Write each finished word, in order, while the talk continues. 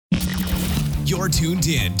You're tuned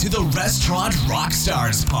in to the Restaurant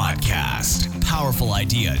Rockstars podcast. Powerful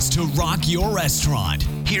ideas to rock your restaurant.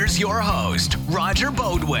 Here's your host, Roger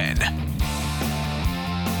Bodwin.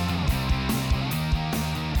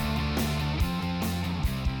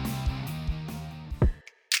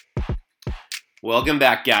 Welcome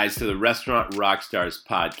back, guys, to the Restaurant Rockstars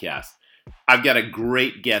podcast. I've got a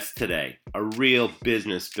great guest today, a real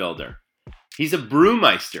business builder. He's a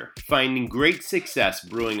brewmeister, finding great success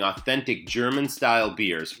brewing authentic German-style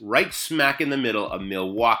beers right smack in the middle of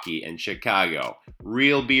Milwaukee and Chicago,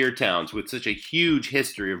 real beer towns with such a huge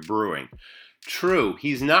history of brewing. True,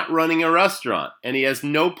 he's not running a restaurant, and he has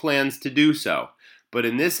no plans to do so. But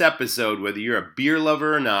in this episode, whether you're a beer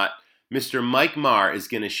lover or not, Mr. Mike Marr is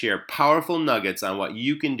going to share powerful nuggets on what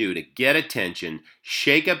you can do to get attention,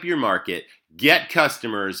 shake up your market, get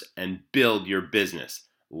customers, and build your business.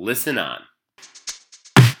 Listen on.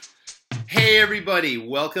 Hey everybody,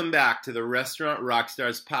 welcome back to the Restaurant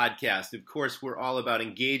Rockstars podcast. Of course, we're all about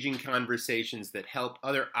engaging conversations that help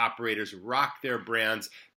other operators rock their brands,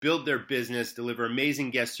 build their business, deliver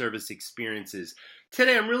amazing guest service experiences.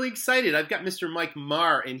 Today I'm really excited. I've got Mr. Mike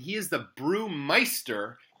Marr, and he is the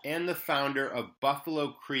brewmeister and the founder of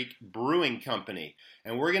Buffalo Creek Brewing Company.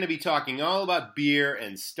 And we're going to be talking all about beer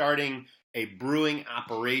and starting a brewing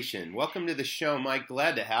operation. Welcome to the show, Mike.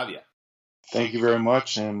 Glad to have you. Thank you very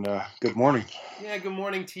much, and good morning. Yeah, good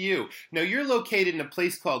morning to you. Now, you're located in a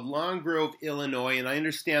place called Long Grove, Illinois, and I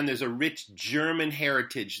understand there's a rich German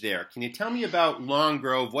heritage there. Can you tell me about Long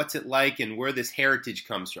Grove, what's it like, and where this heritage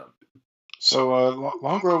comes from? So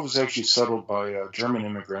Long Grove was actually settled by German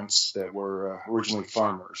immigrants that were originally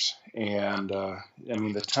farmers. And,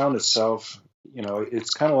 the town itself, it's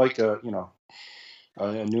kind of like a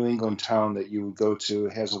New England town that you would go to.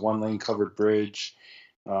 It has a one-lane covered bridge.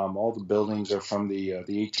 All the buildings are from the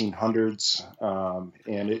 1800s,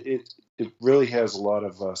 and it really has a lot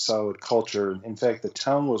of solid culture. In fact, the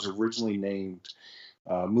town was originally named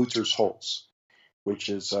Mutter's Holz, which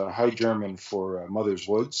is High German for Mother's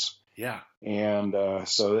Woods. Yeah. And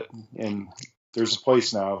and there's a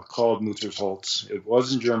place now called Mutter's Holz. It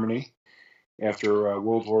was in Germany after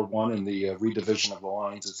World War I and the redivision of the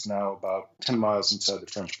lines. It's now about 10 miles inside the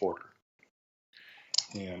French border.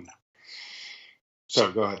 And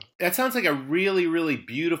sorry, go ahead. That sounds like a really, really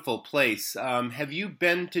beautiful place. Have you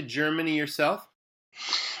been to Germany yourself?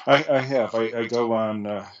 I have. I go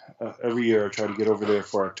on every year. I try to get over there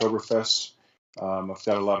for Oktoberfest. I've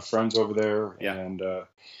got a lot of friends over there. Yeah. And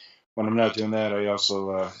when I'm not doing that, I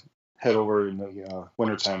also head over in the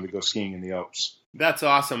wintertime to go skiing in the Alps. That's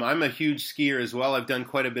awesome. I'm a huge skier as well. I've done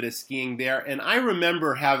quite a bit of skiing there. And I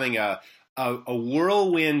remember having a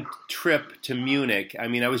whirlwind trip to Munich. I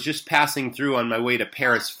mean, I was just passing through on my way to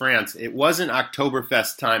Paris, France. It wasn't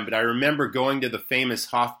Oktoberfest time, but I remember going to the famous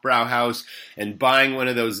Hofbrauhaus and buying one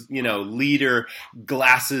of those, liter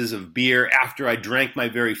glasses of beer after I drank my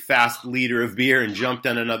very fast liter of beer and jumped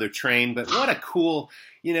on another train. But what a cool,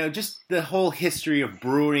 just the whole history of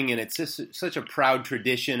brewing, and it's just such a proud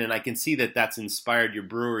tradition, and I can see that that's inspired your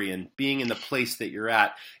brewery, and being in the place that you're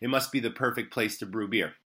at, it must be the perfect place to brew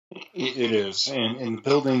beer. It is, and the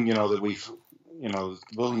building, the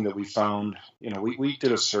building that we found, we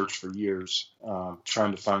did a search for years,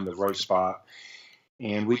 trying to find the right spot,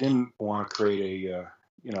 and we didn't want to create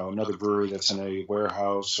another brewery that's in a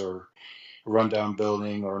warehouse or a rundown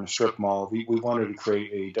building or in a strip mall. We wanted to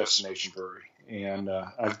create a destination brewery, and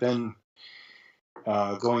I've been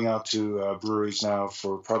going out to breweries now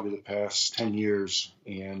for probably the past 10 years,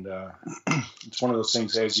 and it's one of those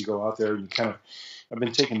things as you go out there, I've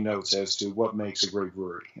been taking notes as to what makes a great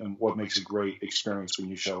brewery and what makes a great experience when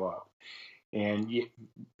you show up. And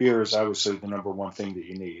beer is obviously the number one thing that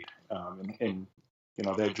you need. And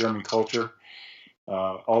that German culture,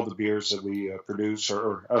 all the beers that we produce,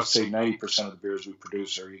 or I would say 90% of the beers we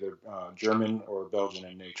produce are either German or Belgian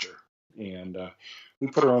in nature. And we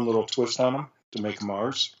put our own little twist on them to make them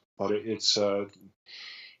ours. But it's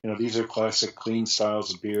these are classic, clean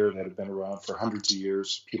styles of beer that have been around for hundreds of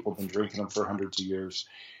years. People have been drinking them for hundreds of years,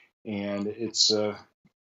 and it's it's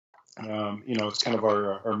kind of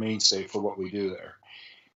our mainstay for what we do there.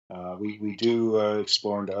 We do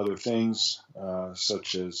explore into other things,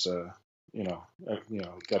 such as we've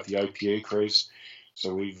got the IPA craze.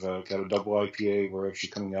 So we've got a double IPA. We're actually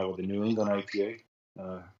coming out with a New England IPA.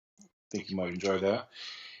 I think you might enjoy that,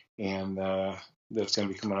 and that's going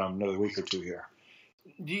to be coming out in another week or two here.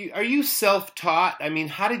 Are you self-taught? I mean,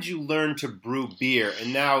 how did you learn to brew beer?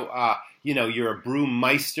 And now, you're a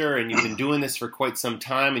brewmeister, and you've been doing this for quite some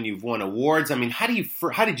time, and you've won awards. I mean, how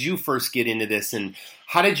did you first get into this, and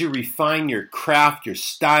how did you refine your craft, your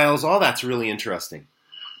styles? All that's really interesting.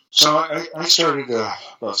 So I started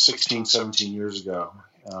about 16, 17 years ago.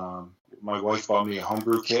 My wife bought me a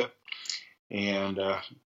homebrew kit and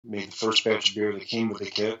made the first batch of beer that came with the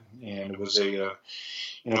kit. And it was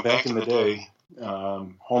back in the day,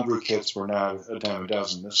 homebrew kits were not a dime a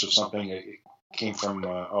dozen. This was something that came from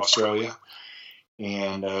Australia,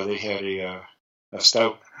 and they had a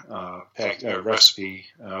stout recipe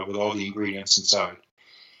with all the ingredients inside.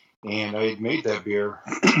 And I had made that beer,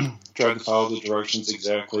 tried to follow the directions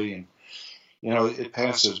exactly, and it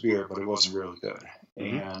passed as beer, but it wasn't really good.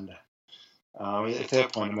 Mm-hmm. And at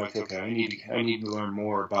that point, I'm like, okay, I need to learn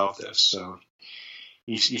more about this. So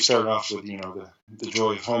you start off with the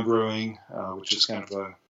joy of homebrewing, which is kind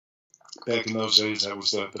of back in those days that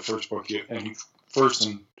was the first book first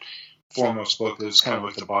and foremost book that was kind of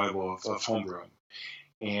like the Bible of homebrewing.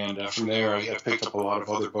 And from there, I picked up a lot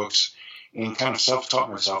of other books and kind of self-taught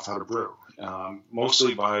myself how to brew,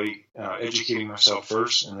 mostly by educating myself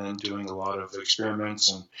first and then doing a lot of experiments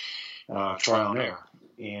and trial and error.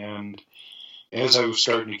 And as I was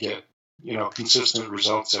starting to get, consistent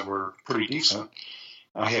results that were pretty decent,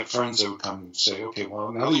 I had friends that would come and say, okay,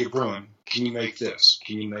 well, now that you're brewing, can you make this?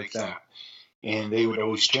 Can you make that? And they would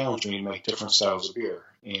always challenge me to make different styles of beer.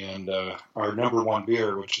 And our number one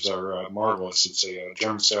beer, which is our Marvelous, it's a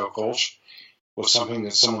German-style Kolsch, was something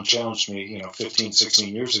that someone challenged me, 15,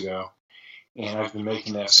 16 years ago. And I've been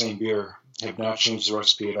making that same beer, have not changed the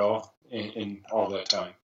recipe at all in all that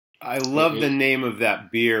time. I love the name of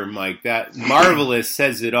that beer, Mike. That Marvelous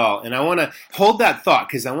says it all. And I want to hold that thought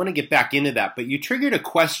because I want to get back into that. But you triggered a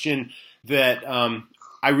question that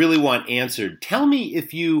I really want answered. Tell me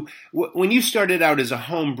if when you started out as a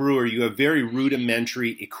home brewer, you have very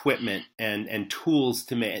rudimentary equipment and tools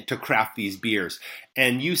to craft these beers.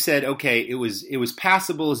 And you said, okay, it was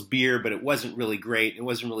passable as beer, but it wasn't really great. It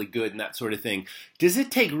wasn't really good and that sort of thing. Does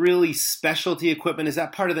it take really specialty equipment? Is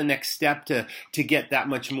that part of the next step to get that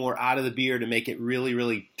much more out of the beer to make it really,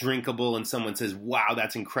 really drinkable? And someone says, wow,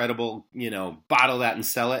 that's incredible. Bottle that and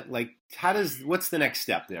sell it. Like, what's the next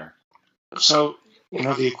step there? So,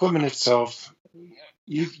 the equipment itself,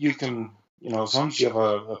 you can, as long as you have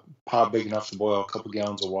a pot big enough to boil a couple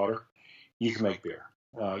gallons of water, you can make beer.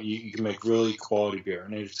 You can make really quality beer.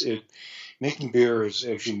 And making beer is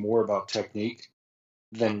actually more about technique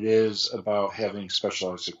than it is about having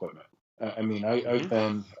specialized equipment. I've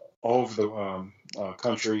been all over the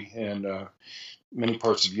country and many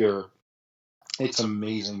parts of Europe. It's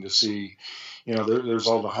amazing to see, there's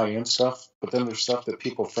all the high-end stuff, but then there's stuff that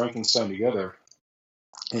people Frankenstein together,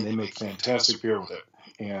 and they make fantastic beer with it.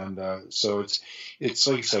 And so it's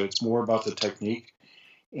like you said, it's more about the technique.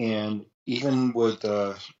 And even with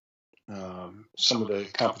some of the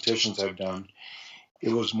competitions I've done,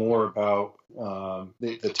 it was more about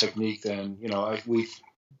the technique than,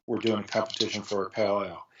 we're doing a competition for a pale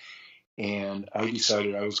ale. And I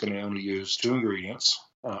decided I was going to only use 2 ingredients,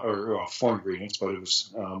 or 4 ingredients, but it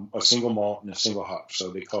was a single malt and a single hop. So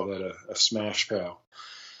they call that a smash pale.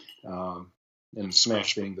 And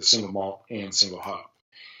smash being the single malt and single hop.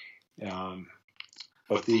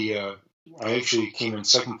 But I actually came in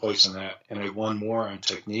second place in that, and I won more on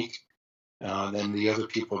technique than the other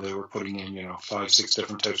people that were putting in, 5, 6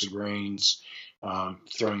 different types of grains,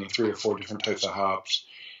 throwing in 3 or 4 different types of hops.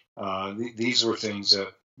 These were things that,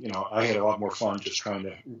 I had a lot more fun just trying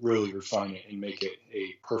to really refine it and make it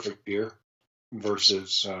a perfect beer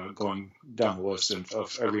versus going down the list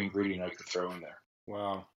of every ingredient I could throw in there.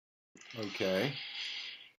 Wow. Okay.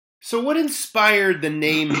 So what inspired the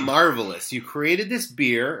name Marvelous? You created this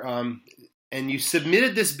beer, and you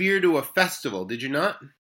submitted this beer to a festival, did you not?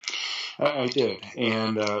 I did,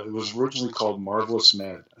 and it was originally called Marvelous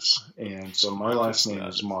Madness. And so my last name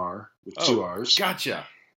is Mar, with 2 R's. Gotcha.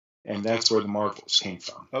 And that's where the Marvelous came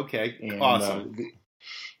from. Okay, and, awesome.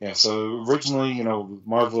 So originally,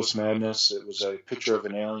 Marvelous Madness, it was a picture of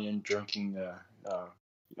an alien drinking a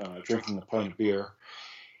pint of beer.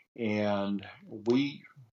 And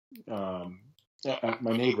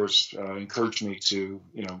my neighbors encouraged me to,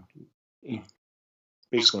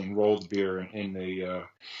 basically enroll the beer in the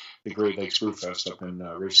Great Lakes Brew Fest up in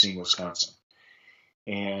Racine, Wisconsin.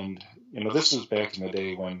 And, this was back in the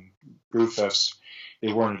day when Brew Fests,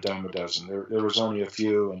 they weren't a dime a dozen. There was only a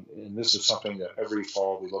few, and this is something that every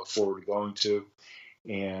fall we look forward to going to.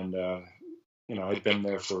 And, I'd been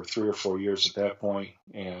there for 3 or 4 years at that point,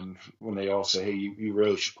 and when they all say, hey, you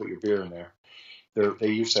really should put your beer in there, they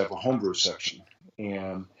used to have a homebrew section.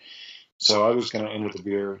 And so I was going to enter the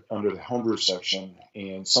beer under the homebrew section,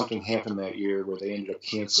 and something happened that year where they ended up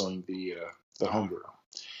canceling the homebrew.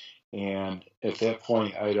 And at that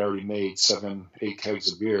point, I'd already made 7, 8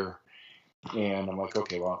 kegs of beer, And I'm like,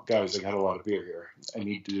 okay, well, guys, I got a lot of beer here. I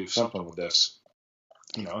need to do something with this.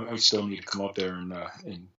 I still need to come up there and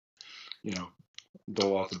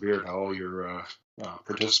dole out the beer to all your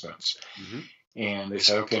participants. Mm-hmm. And they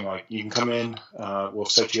said, okay, Mike, you can come in. We'll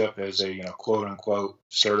set you up as a quote unquote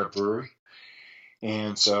startup brewery.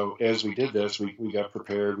 And so as we did this, we got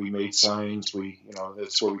prepared. We made signs.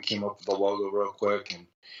 That's where we came up with the logo real quick. And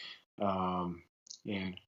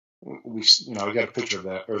we I got a picture of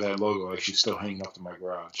that logo actually still hanging up in my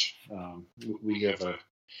garage. We have a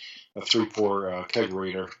 3-pour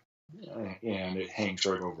kegerator, and it hangs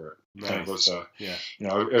right over it. Nice. Kind of was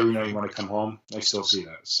every night you want to come home, I still see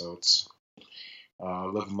that. So it's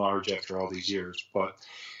living large after all these years. But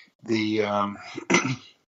the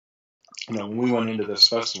when we went into this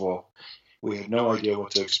festival, we had no idea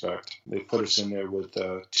what to expect. They put us in there with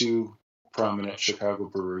 2 prominent Chicago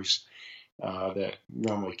breweries that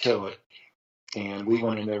normally kill it. And we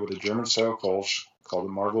went in there with a German-style Kolsch called the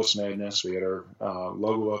Marvelous Madness. We had our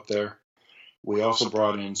logo up there. We also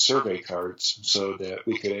brought in survey cards so that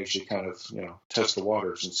we could actually kind of, test the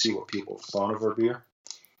waters and see what people thought of our beer.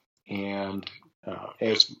 And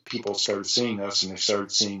as people started seeing us and they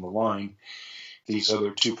started seeing the line, these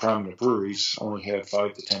other 2 prominent breweries only had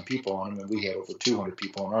 5 to 10 people on them, and we had over 200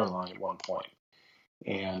 people on our line at one point.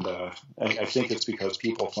 And I think it's because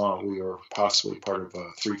people thought we were possibly part of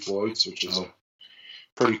Three Floyds, which is a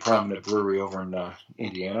pretty prominent brewery over in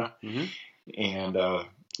Indiana. Mm-hmm. And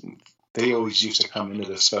they always used to come into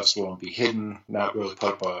this festival and be hidden, not really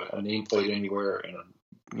put up a nameplate anywhere. And,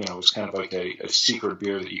 it was kind of like a secret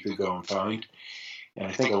beer that you could go and find. And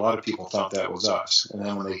I think a lot of people thought that was us. And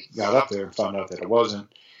then when they got up there and found out that it wasn't,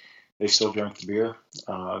 they still drank the beer,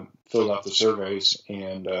 filled out the surveys,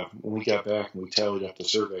 and when we got back and we tallied up the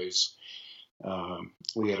surveys,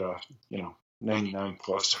 we had a 99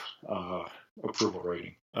 plus approval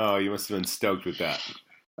rating. Oh, you must have been stoked with that.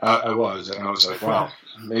 I was, and I was like, wow,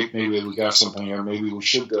 maybe we got something here. Maybe we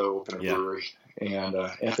should go open a brewery. And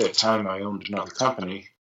at that time, I owned another company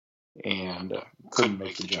and couldn't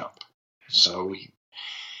make the jump. So we,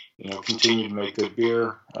 continued to make good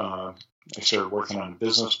beer. I started working on a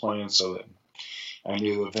business plan so that I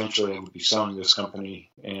knew eventually I would be selling this company.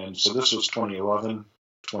 And so this was 2011,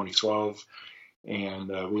 2012,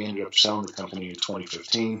 and we ended up selling the company in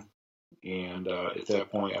 2015. And at that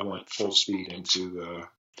point, I went full speed into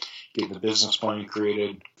getting the business plan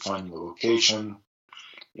created, finding the location,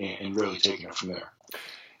 and really taking it from there.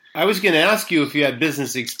 I was going to ask you if you had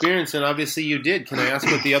business experience, and obviously you did. Can I ask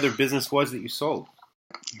what the other business was that you sold?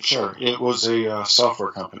 Sure. It was a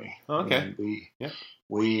software company. Okay. And we it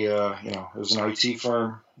was an IT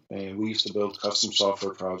firm, and we used to build custom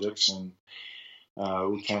software projects, and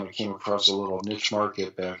we kind of came across a little niche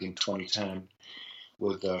market back in 2010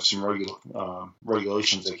 with some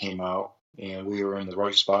regulations that came out, and we were in the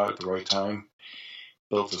right spot at the right time,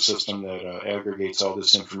 built a system that aggregates all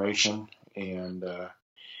this information, and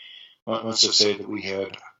let's just say that we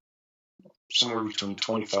had somewhere between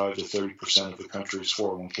 25 to 30% of the country's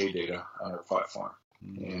 401k data on our platform.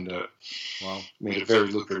 And made it very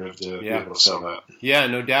lucrative to be able to sell that. Yeah,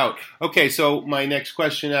 no doubt. Okay, so my next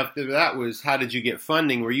question after that was, how did you get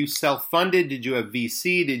funding? Were you self-funded? Did you have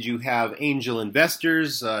VC? Did you have angel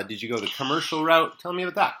investors? Did you go the commercial route? Tell me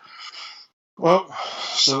about that. Well,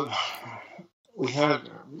 so we had,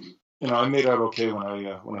 I made out okay when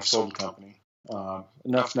I sold the company.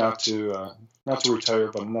 Enough not to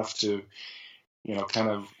retire, but enough to kind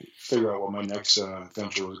of figure out what my next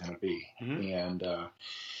venture was going to be. Mm-hmm. And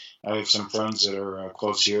I have some friends that are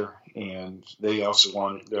close here, and they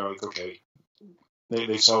also they're like, okay,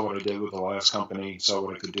 they saw what I did with the last company, saw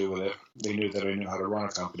what I could do with it. They knew that I knew how to run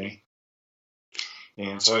a company.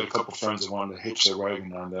 And so I had a couple friends that wanted to hitch their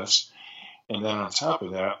wagon on this. And then on top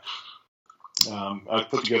of that, I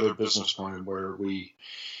put together a business plan where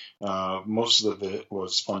most of it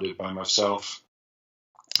was funded by myself.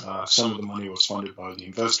 Some of the money was funded by the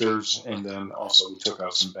investors, and then also we took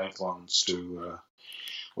out some bank loans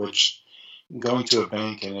which going to a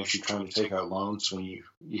bank and actually trying to take out loans when you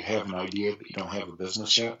have an idea but you don't have a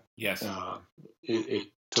business yet. Yes. It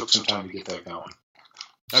took some time to get that going.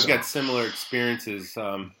 I've got similar experiences.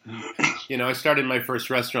 I started my first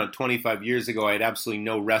restaurant 25 years ago. I had absolutely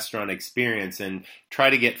no restaurant experience, and try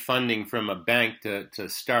to get funding from a bank to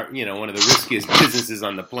start, one of the riskiest businesses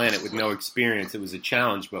on the planet with no experience. It was a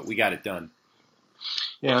challenge, but we got it done.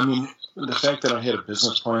 Yeah, I mean, the fact that I had a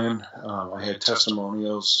business plan, I had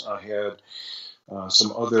testimonials, I had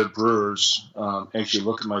some other brewers actually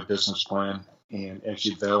look at my business plan and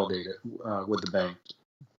actually validate it with the bank.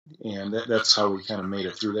 And that's how we kind of made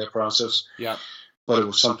it through that process. Yeah. But it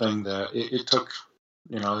was something that it took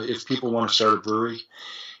if people want to start a brewery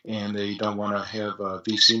and they don't want to have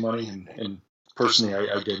VC money, and personally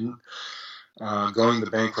I didn't, going the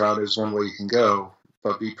bank route is one way you can go,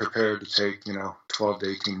 but be prepared to take 12 to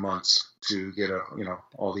 18 months to get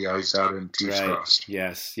all the I's out and T's Right. crossed.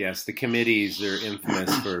 Yes. The committees are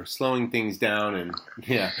infamous for slowing things down, and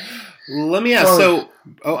Let me ask.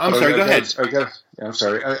 I'm sorry. Go ahead. I'm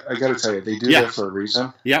sorry. I got to tell you, they do that for a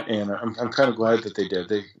reason. Yep. And I'm kind of glad that they did.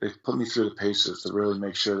 They put me through the paces to really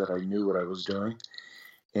make sure that I knew what I was doing.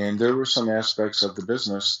 And there were some aspects of the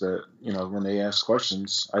business that, when they asked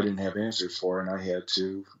questions, I didn't have answers for, and I had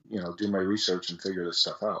to, do my research and figure this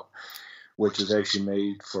stuff out, which has actually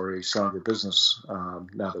made for a stronger business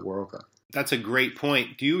now that we're open. That's a great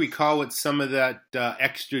point. Do you recall what some of that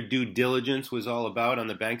extra due diligence was all about on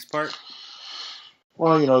the bank's part?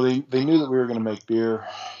 Well, they knew that we were going to make beer,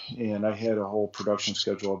 and I had a whole production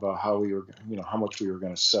schedule about how we were, how much we were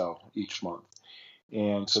going to sell each month.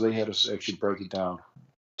 And so they had us actually break it down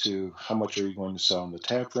to how much are you going to sell in the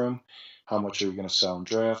tap room, how much are you going to sell in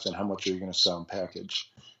draft, and how much are you going to sell in package,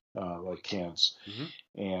 like cans.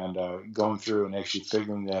 Mm-hmm. And going through and actually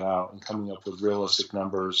figuring that out and coming up with realistic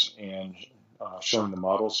numbers and showing the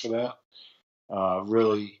models for that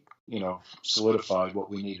really, solidified what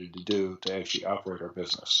we needed to do to actually operate our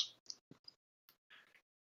business.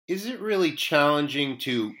 Is it really challenging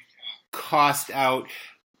to cost out?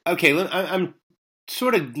 Okay, I'm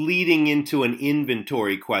sort of leading into an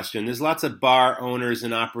inventory question. There's lots of bar owners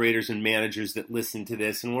and operators and managers that listen to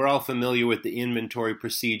this, and we're all familiar with the inventory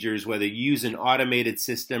procedures, whether you use an automated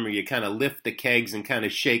system or you kind of lift the kegs and kind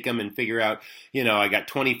of shake them and figure out, I got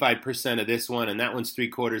 25% of this one and that one's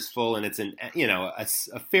 3/4 full, and it's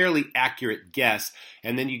a fairly accurate guess,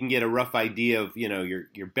 and then you can get a rough idea of,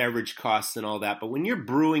 your beverage costs and all that. But when you're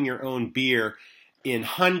brewing your own beer in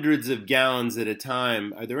hundreds of gallons at a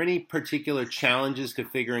time, are there any particular challenges to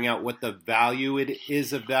figuring out what the value it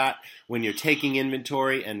is of that when you're taking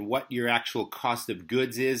inventory and what your actual cost of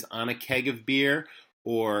goods is on a keg of beer?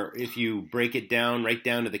 Or if you break it down right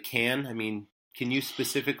down to the can? I mean, can you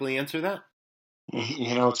specifically answer that?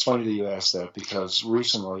 It's funny that you asked that, because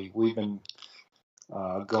recently we've been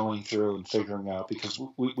going through and figuring out, because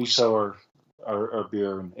we sell our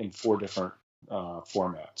beer in 4 different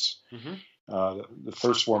formats. Mm-hmm. The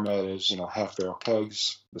first format is, half barrel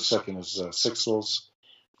kegs. The second is sixels.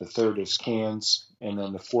 The third is cans, and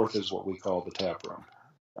then the fourth is what we call the tap room.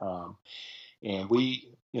 And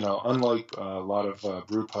we, unlike a lot of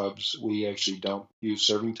brew pubs, we actually don't use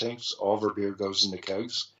serving tanks. All of our beer goes into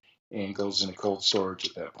kegs and goes into cold storage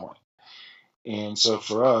at that point. And so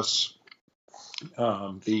for us,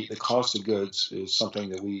 the cost of goods is something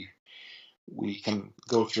that we can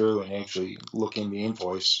go through and actually look in the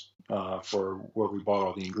invoice for where we bought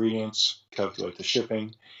all the ingredients, calculate the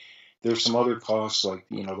shipping. There's some other costs like,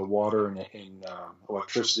 the water and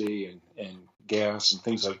electricity and gas and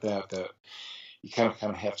things like that you kind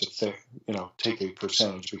of have to take a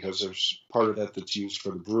percentage, because there's part of that that's used for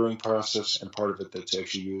the brewing process and part of it that's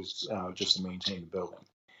actually used just to maintain the building.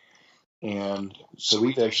 And so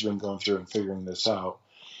we've actually been going through and figuring this out.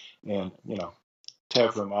 And,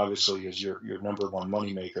 tap room obviously is your number one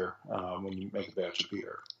moneymaker when you make a batch of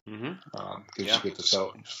beer, because you get to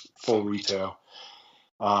sell it full retail.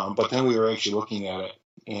 But then we were actually looking at it,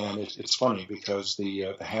 and it's funny because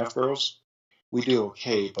the half barrels, we do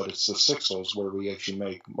okay, but it's the sixels where we actually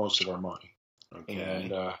make most of our money. Okay.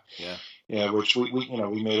 And which we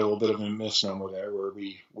made a little bit of a misnomer there, where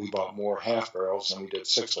we bought more half barrels than we did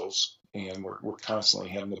sixels, and we're constantly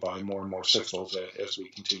having to buy more and more sixels as we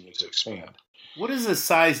continue to expand. What is the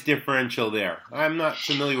size differential there? I'm not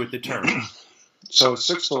familiar with the term. So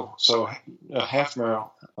a half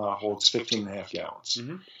barrel holds 15.5 gallons.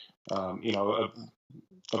 Mm-hmm.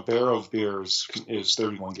 A barrel of beer is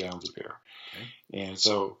 31 gallons of beer. Okay. And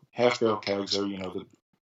so half barrel kegs are, the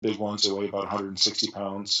big ones that weigh about 160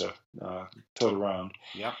 pounds total round.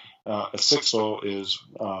 Yep. A sixel is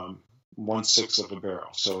 1/6 of a barrel.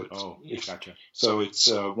 So gotcha. So it's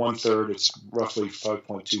 1/3. It's roughly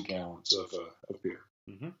 5.2 gallons of beer.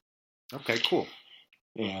 Mm-hmm. Okay, cool.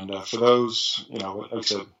 And for those, like I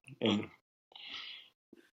said, and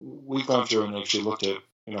we've gone through and actually looked at,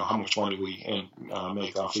 how much money we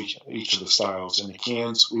make off each of the styles. In the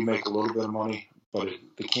cans, we make a little bit of money, but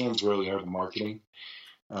the cans really are the marketing.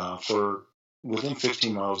 For within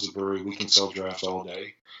 15 miles of the brewery, we can sell draft all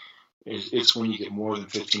day. It's when you get more than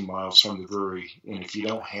 15 miles from the brewery, and if you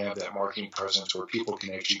don't have that marketing presence where people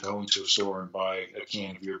can actually go into a store and buy a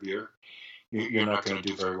can of your beer, you're not going to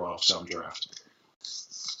do very well selling draft.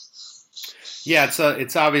 Yeah,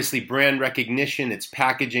 it's obviously brand recognition, it's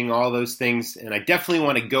packaging, all those things, and I definitely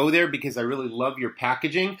want to go there because I really love your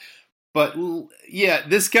packaging. But yeah,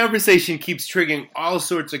 this conversation keeps triggering all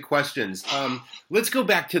sorts of questions. Let's go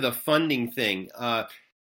back to the funding thing.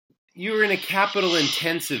 You're in a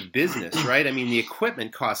capital-intensive business, right? I mean, the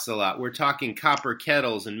equipment costs a lot. We're talking copper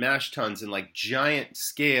kettles and mash tuns and like giant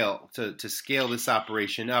scale to scale this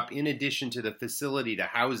operation up, in addition to the facility to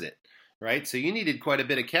house it, right? So you needed quite a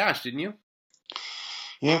bit of cash, didn't you?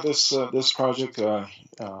 Yeah, this project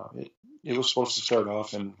it was supposed to start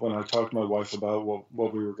off, and when I talked to my wife about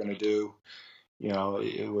what we were going to do,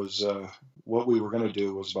 it was what we were going to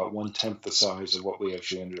do was about 1/10 the size of what we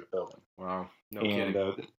actually ended up building. Wow, no And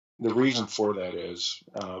kidding. the reason for that is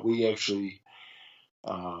we actually,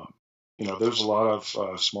 there's a lot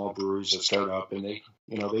of small breweries that start up, and they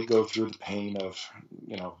go through the pain of,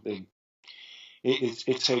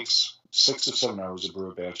 it takes 6 to 7 hours to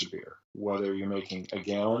brew a batch of beer, whether you're making a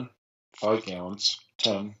gallon, 5 gallons,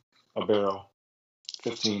 10, a barrel,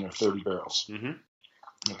 15 or 30 barrels.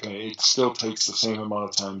 Mm-hmm. Okay, it still takes the same amount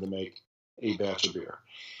of time to make a batch of beer.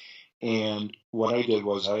 And what I did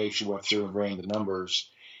was I actually went through and ran the numbers,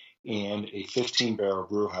 and a 15-barrel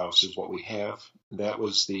brew house is what we have. That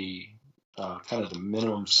was the kind of the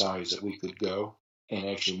minimum size that we could go and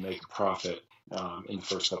actually make a profit in the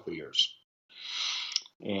first couple of years.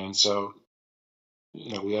 And so,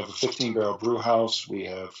 we have a 15-barrel brew house. We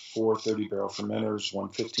have 4 30-barrel fermenters, 1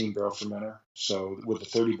 15-barrel fermenter. So with the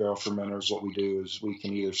 30-barrel fermenters, what we do is we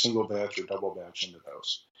can either single batch or double batch into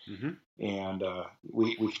those. Mm-hmm. And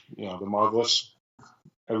we the Marvelous,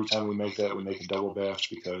 every time we make that, we make a double batch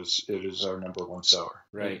because it is our number one seller.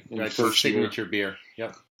 Right. In That's the first signature year, beer.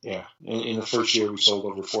 Yep. Yeah. In the first year, we sold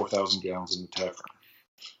over 4,000 gallons in the tap room.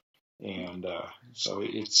 And so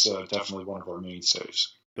it's definitely one of our mainstays.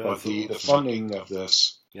 But the funding of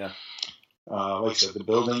this, yeah, like I said, the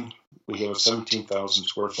building, we have a 17,000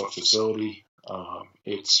 square foot facility.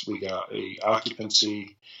 We got a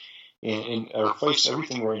occupancy, and our place,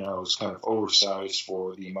 everything right now is kind of oversized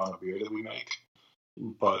for the amount of beer that we make,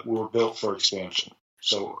 but we're built for expansion.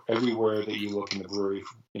 So everywhere that you look in the brewery,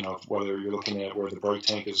 whether you're looking at where the bright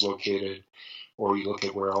tank is located, or you look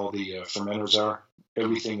at where all the fermenters are,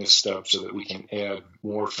 everything is stepped so that we can add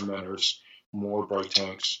more fermenters, more bright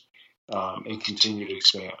tanks, and continue to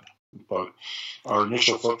expand. But our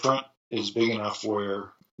initial footprint is big enough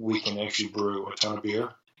where we can actually brew a ton of beer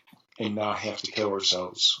and not have to kill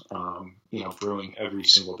ourselves, brewing every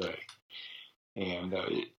single day. And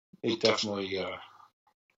it definitely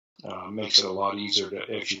makes it a lot easier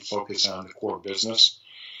to actually focus on the core business.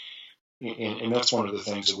 And that's one of the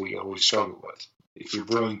things that we always struggle with. If you're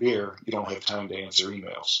brewing beer, you don't have time to answer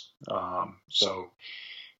emails. So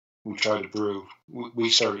we try to brew.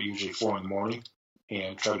 We start at usually 4 a.m.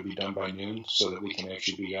 and try to be done by noon so that we can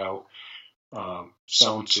actually be out,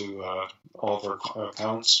 selling to all of our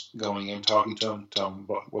accounts, going in, talking to them, telling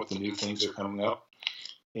them what the new things are coming up,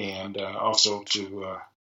 and also to,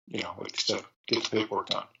 like I said, get the paperwork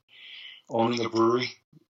done. Owning a brewery,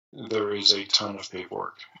 there is a ton of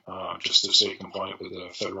paperwork just to stay compliant with the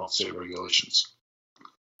federal and state regulations.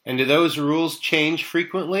 And do those rules change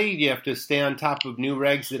frequently? Do you have to stay on top of new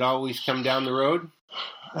regs that always come down the road?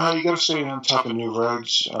 You got to stay on top of new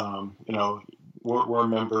regs. We're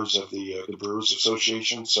members of the Brewers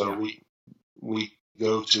Association, so yeah. we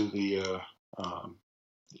go to the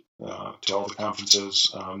to all the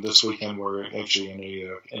conferences. This weekend we're actually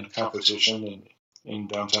in a competition in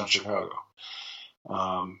downtown Chicago.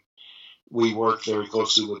 We work very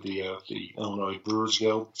closely with the Illinois Brewers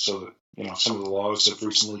Guild, so that some of the laws have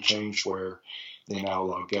recently changed where they now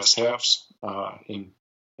allow guest taps in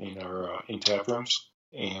our tap rooms,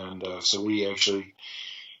 and so we actually,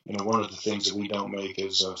 one of the things that we don't make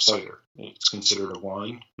is cider. It's considered a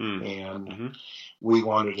wine, and we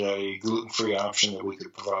wanted a gluten-free option that we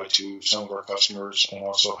could provide to some of our customers, and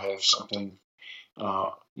also have something,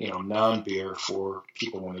 non-beer for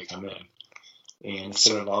people when they come in. And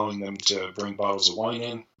instead of allowing them to bring bottles of wine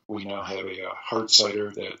in, we now have a hard cider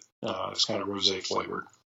that is kind of rosé flavored,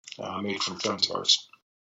 made from friends of ours.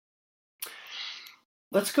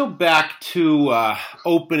 Let's go back to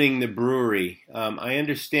opening the brewery. I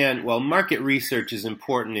understand, market research is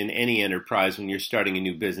important in any enterprise when you're starting a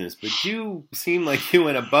new business, but you seem like you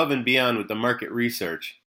went above and beyond with the market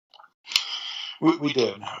research. We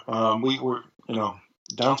did. We were,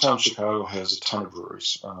 downtown Chicago has a ton of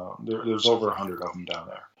breweries. There's over 100 of them down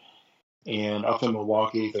there. And up in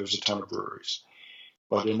Milwaukee, there's a ton of breweries.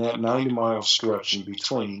 But in that 90-mile stretch in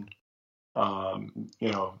between,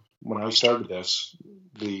 when I started this,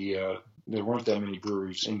 there weren't that many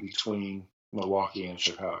breweries in between Milwaukee and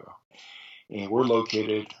Chicago. and we're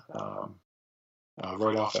located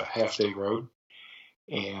right off of Half Day Road.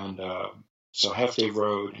 And so Half Day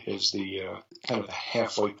Road is the kind of the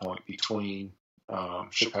halfway point between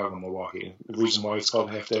Chicago and Milwaukee. The reason why it's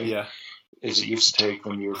called Half Day is it used to take,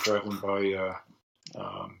 when you were traveling by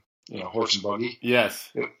horse and buggy.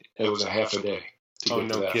 Yes. It was a half a day to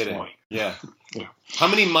get to that kidding. point. Yeah. How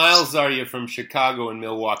many miles are you from Chicago and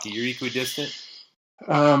Milwaukee? You're equidistant?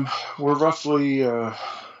 We're roughly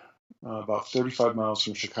about 35 miles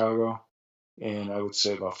from Chicago, and I would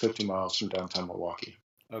say about 50 miles from downtown Milwaukee.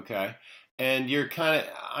 Okay. And you're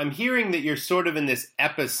I'm hearing that you're sort of in this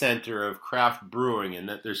epicenter of craft brewing and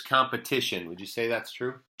that there's competition. Would you say that's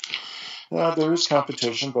true? There is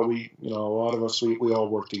competition, but a lot of us, we all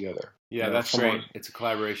work together. Yeah, that's great. It's a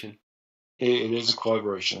collaboration. It is a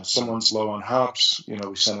collaboration. If someone's low on hops,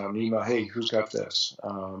 we send out an email, hey, who's got this?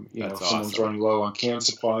 If someone's running low on can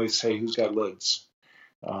supplies, hey, who's got lids?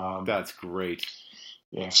 That's great.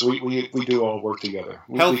 Yeah, so we do all work together.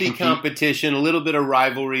 Healthy competition, a little bit of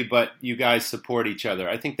rivalry, but you guys support each other.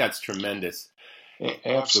 I think that's tremendous.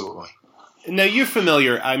 Absolutely. Now, you're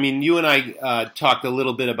familiar. I mean, you and I talked a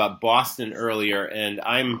little bit about Boston earlier, and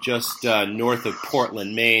I'm just north of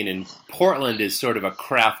Portland, Maine, and Portland is sort of a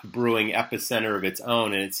craft brewing epicenter of its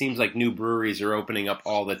own, and it seems like new breweries are opening up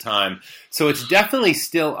all the time. So it's definitely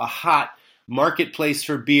still a hot marketplace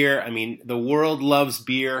for beer. I mean, the world loves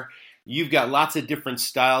beer. You've got lots of different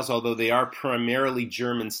styles, although they are primarily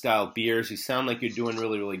German-style beers. You sound like you're doing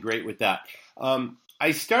really, really great with that.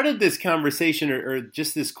 I started this conversation or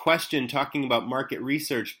just this question talking about market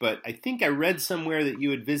research, but I think I read somewhere that you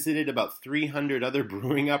had visited about 300 other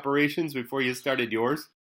brewing operations before you started yours.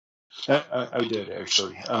 I did,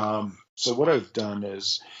 actually. So what I've done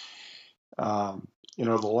is, the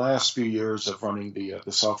last few years of running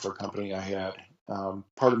the software company I had,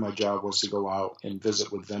 part of my job was to go out and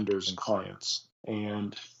visit with vendors and clients.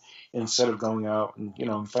 And instead of going out and,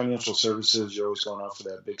 in financial services, you're always going out for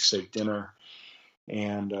that big steak dinner.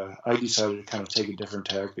 And I decided to kind of take a different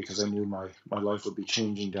tack because I knew my life would be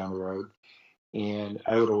changing down the road. And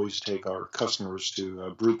I would always take our customers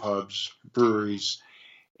to brew pubs, breweries,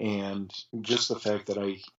 and just the fact that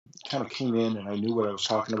I kind of came in and I knew what I was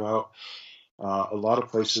talking about. A lot of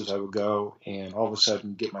places I would go and all of a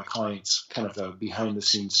sudden get my clients kind of a behind the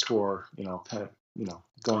scenes tour,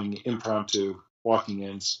 going impromptu, walking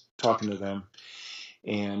in, talking to them.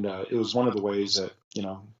 And it was one of the ways that,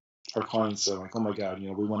 our clients are like, oh my God,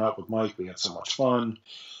 we went out with Mike, we had so much fun.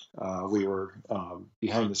 We were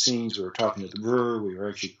behind the scenes, we were talking to the brewer, we were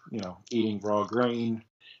actually, eating raw grain,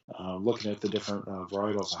 looking at the different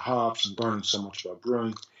varietals of hops and learning so much about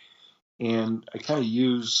brewing. And I kind of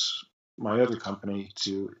use my other company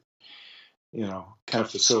to, kind of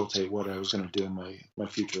facilitate what I was going to do in my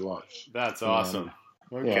future life. That's awesome.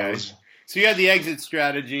 Okay. So you had the exit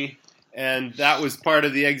strategy. And that was part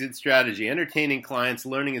of the exit strategy, entertaining clients,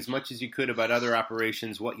 learning as much as you could about other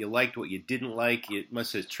operations, what you liked, what you didn't like. It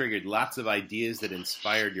must have triggered lots of ideas that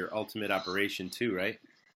inspired your ultimate operation too, right?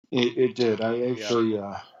 It did. I actually,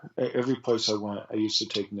 every place I went, I used to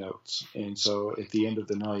take notes. And so at the end of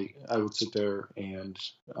the night, I would sit there and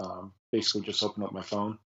basically just open up my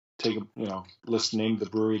phone, list the name of the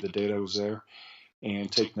brewery, the date I was there,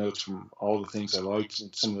 and take notes from all the things I liked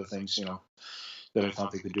and some of the things, that I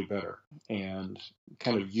thought they could do better, and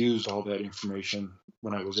kind of used all that information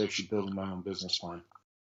when I was actually building my own business plan.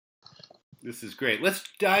 This is great. Let's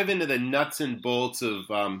dive into the nuts and bolts of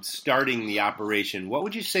starting the operation. What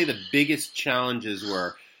would you say the biggest challenges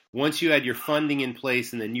were once you had your funding in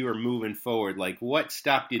place and then you were moving forward? Like, what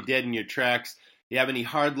stopped you dead in your tracks? Do you have any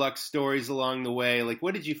hard luck stories along the way? Like,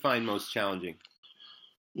 what did you find most challenging?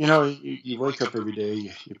 You wake up every day,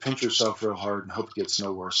 you pinch yourself real hard and hope it gets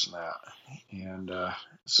no worse than that. And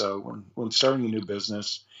so when starting a new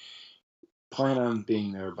business, plan on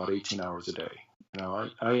being there about 18 hours a day.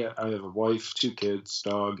 I have a wife, 2 kids,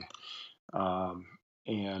 dog,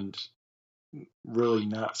 and really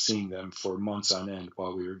not seeing them for months on end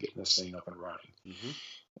while we were getting this thing up and running.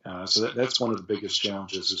 Mm-hmm. So that's one of the biggest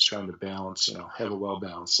challenges is trying to balance, have a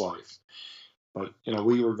well-balanced life. But,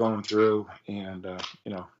 we were going through and,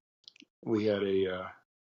 we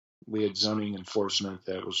had zoning enforcement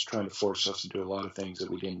that was trying to force us to do a lot of things that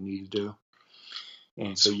we didn't need to do.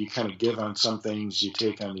 And so you kind of give on some things, you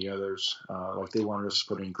take on the others. Like they wanted us to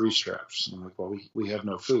put in grease traps. And I'm like, well, we have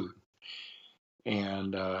no food.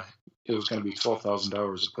 And it was going to be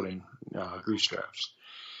 $12,000 to put in grease traps.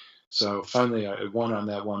 So finally I won on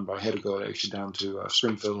that one, but I had to go actually down to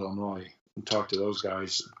Springfield, Illinois and talk to those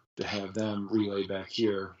guys to have them relay back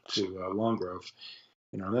here to Long Grove.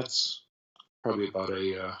 That's probably about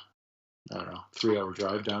a 3-hour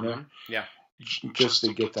drive down there. Yeah. just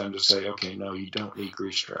to get them to say, okay, no, you don't need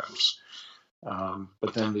grease traps.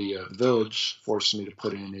 But then the village forced me to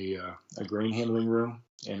put in a grain handling room,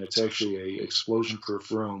 and it's actually a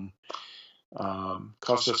explosion-proof room.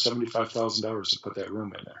 Cost us $75,000 to put that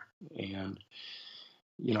room in there. And,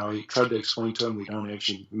 I tried to explain to them we don't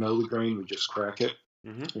actually mill the grain, we just crack it.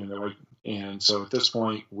 Mm-hmm. And so at this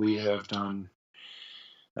point, we have done,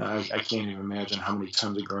 I can't even imagine how many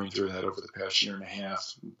tons of grain through that over the past year and a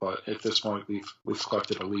half. But at this point, we've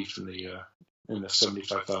collected a leaf in the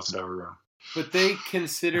 $75,000 room. But they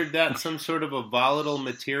considered that some sort of a volatile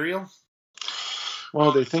material?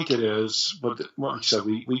 Well, they think it is, but like I said,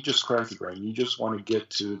 we just crack the grain. You just want to get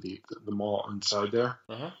to the malt inside there.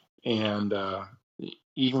 Uh-huh. And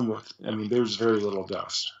there's very little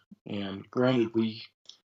dust. And granted, we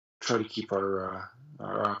try to keep our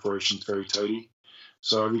operations very tidy.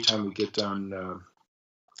 So every time we get done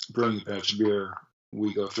brewing a batch of beer,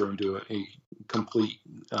 we go through and do a complete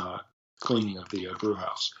cleaning of the brew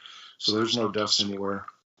house. So there's no dust anywhere.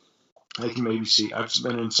 I can maybe see, I've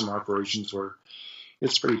been in some operations where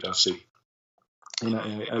it's pretty dusty, and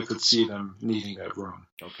I could see them needing that room.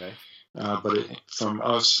 Okay. But for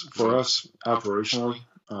us operationally,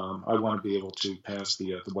 I want to be able to pass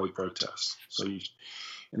the white bread test.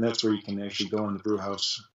 And that's where you can actually go in the brew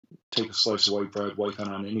house, take a slice of white bread, wipe it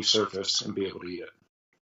on any surface, and be able to eat it.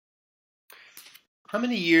 How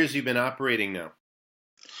many years have you been operating now?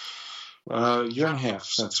 A year and a half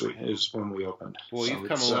is when we opened. Well, you've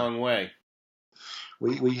come a long way.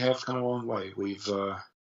 We have come a long way. We've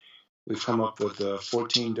come up with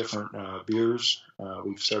 14 different beers.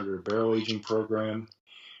 We've started a barrel aging program.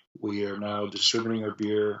 We are now distributing our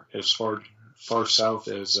beer as far south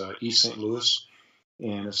as East St. Louis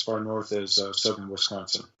and as far north as southern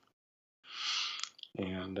Wisconsin.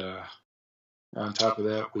 And on top of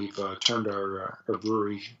that, we've turned our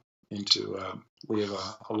brewery into, we have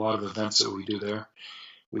a lot of events that we do there.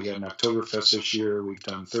 We had an Oktoberfest this year. We've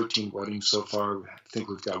done 13 weddings so far. I think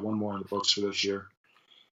we've got one more in the books for this year.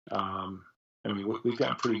 We've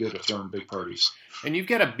gotten pretty good at throwing big parties. And you've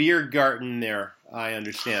got a beer garden there, I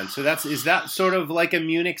understand. So is that sort of like a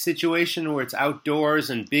Munich situation where it's outdoors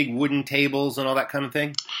and big wooden tables and all that kind of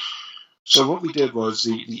thing? So what we did was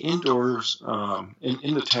the indoors,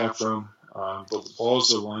 in the tap room, the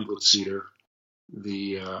walls are lined with cedar.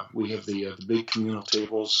 We have the big communal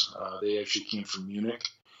tables. They actually came from Munich.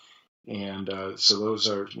 And so those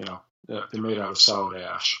are, they're made out of solid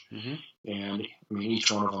ash. Mm-hmm. And,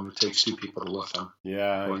 each one of them, it takes two people to lift them.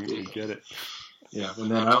 Yeah, you get it. Yeah,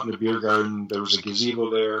 and then out in the beer garden, there was a gazebo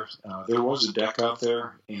there. There was a deck out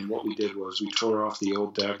there, and what we did was we tore off the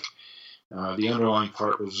old deck. The underlying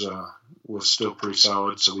part was still pretty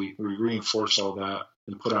solid, so we reinforced all that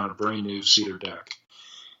and put on a brand new cedar deck.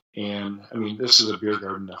 And, this is a beer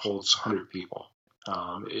garden that holds 100 people.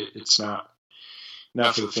 It's not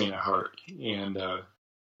for the faint of heart. And,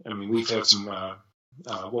 we've had some,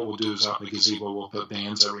 what we'll do is out in the gazebo, we'll put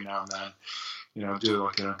bands every now and then, do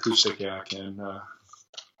like an acoustic act, and,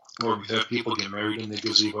 or we've had people get married in the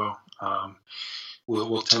gazebo.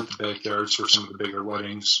 We'll tent the backyards for some of the bigger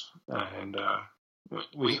weddings. And,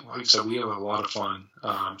 like I said, we have a lot of fun,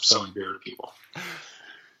 selling beer to people.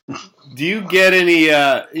 Do you get any,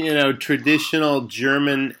 traditional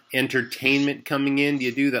German entertainment coming in? Do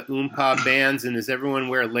you do the Oompa bands, and does everyone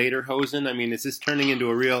wear lederhosen? Is this turning into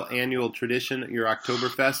a real annual tradition at your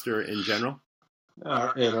Oktoberfest or in general?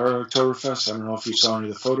 At our Oktoberfest, I don't know if you saw any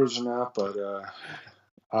of the photos or not, but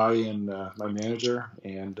I and my manager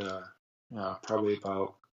and probably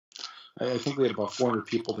about, I think we had about 400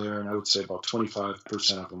 people there, and I would say about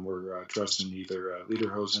 25% of them were dressed in either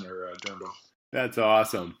lederhosen or dirndl. That's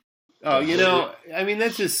awesome. Oh,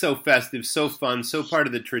 that's just so festive, so fun, so part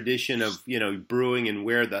of the tradition of, brewing and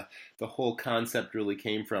where the whole concept really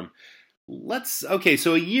came from.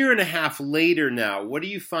 So a year and a half later now, what are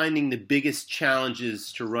you finding the biggest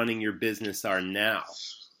challenges to running your business are now?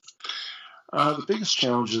 The biggest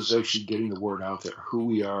challenge is actually getting the word out there, who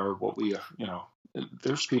we are, what we are,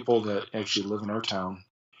 there's people that actually live in our town.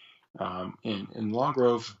 In Long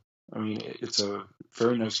Grove, it's a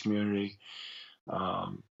very nice community.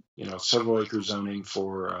 Several acre zoning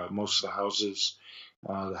for most of the houses.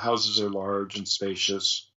 The houses are large and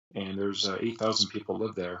spacious, and there's 8,000 people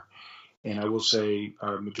live there. And I will say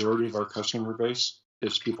our majority of our customer base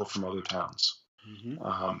is people from other towns. Mm-hmm.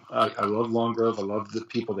 I love Long Grove. I love the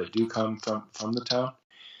people that do come from the town,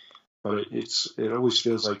 but it always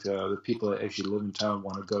feels like the people that actually live in town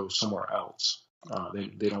want to go somewhere else.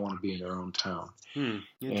 They don't want to be in their own town.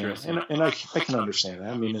 Interesting. And I can understand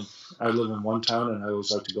that. I live in one town, and I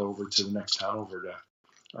always like to go over to the next town over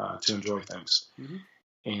to enjoy things. Mm-hmm.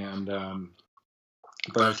 And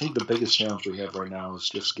But I think the biggest challenge we have right now is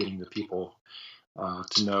just getting the people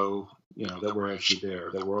to know, that we're actually there,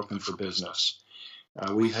 that we're open for business.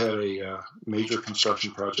 We've had a major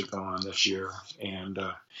construction project going on this year, and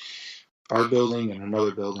our building and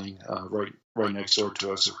another building right next door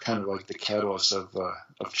to us are kind of like the catalyst of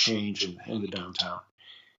change in the downtown.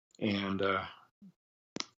 And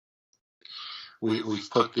we've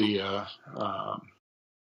put the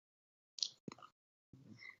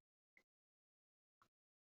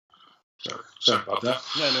sorry about that.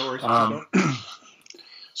 No, no worries.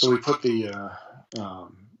 So we put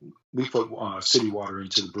city water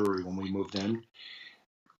into the brewery when we moved in.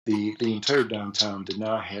 The entire downtown did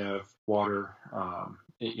not have water.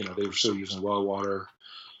 They were still using well water.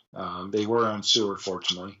 They were on sewer,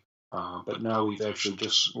 fortunately. But now we've actually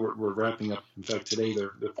we're wrapping up. In fact, today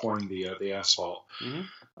they're pouring the asphalt.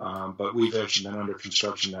 Mm-hmm. But we've actually been under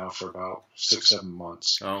construction now for about 6-7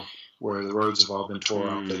 months. Oh. Where the roads have all been tore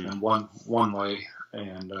out. They've been one way,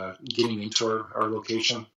 and getting into our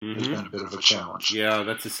location has been a bit of a challenge. Yeah,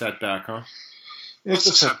 that's a setback, huh? It's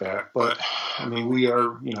a setback, but I mean, we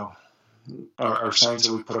are, our signs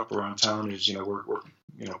that we put up around town is, we're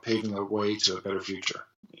paving our way to a better future,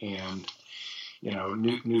 and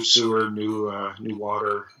new sewer, new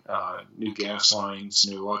water, new gas lines,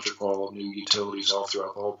 new electrical, new utilities all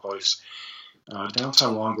throughout the whole place.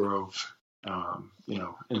 Downtown Long Grove,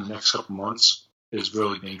 in the next couple months is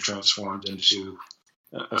really being transformed into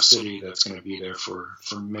a city that's going to be there for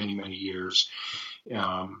many, many years,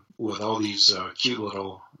 with all these cute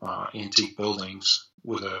little antique buildings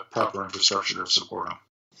with a proper infrastructure to support them.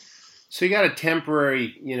 So you got a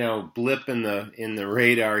temporary, blip in the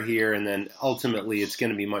radar here, and then ultimately it's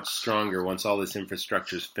going to be much stronger once all this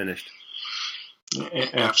infrastructure is finished.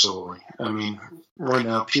 Absolutely. I mean, right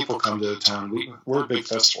now people come to the town. We're a big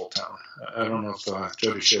festival town. I don't know if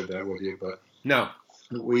Jody shared that with you, but no.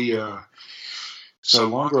 So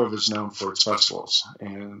Long Grove is known for its festivals,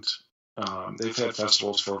 and they've had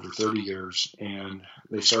festivals for over 30 years, and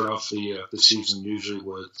they start off the season usually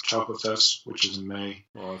with Chocolate Fest, which is in May.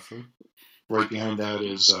 Awesome. Right behind that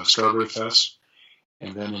is Strawberry Fest,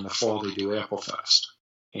 and then in the fall they do Apple Fest.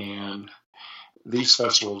 And these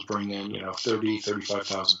festivals bring in,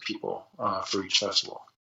 35,000 people for each festival.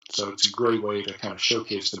 So it's a great way to kind of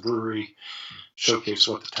showcase the brewery, showcase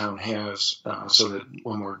what the town has, so that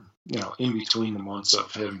when we're, in between the months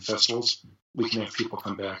of having festivals, we can have people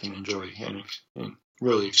come back and enjoy and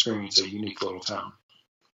really experience a unique little town.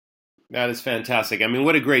 That is fantastic. I mean,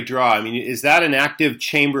 what a great draw. I mean, is that an active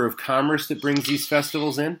chamber of commerce that brings these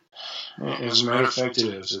festivals in? As a matter of fact, it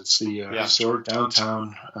is. It's the historic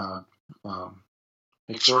downtown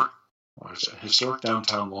Historic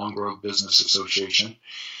Downtown Long Grove Business Association.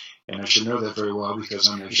 And I should know that very well because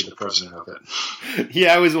I'm actually the president of it.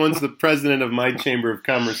 Yeah, I was once the president of my Chamber of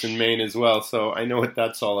Commerce in Maine as well, so I know what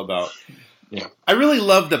that's all about. Yeah. I really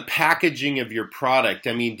love the packaging of your product.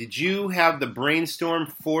 I mean, did you have the brainstorm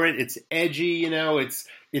for it? It's edgy,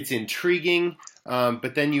 it's intriguing,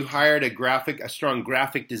 but then you hired a strong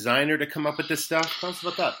graphic designer to come up with this stuff. Tell us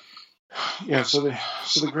about that. Yeah, so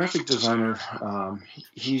the graphic designer,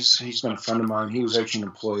 he's been a friend of mine. He was actually an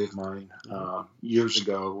employee of mine years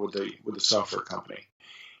ago with the software company,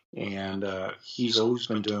 and he's always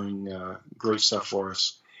been doing great stuff for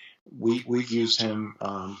us. We've used him,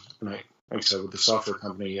 like I said, with the software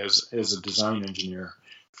company as a design engineer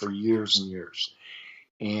for years and years.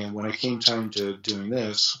 And when it came time to doing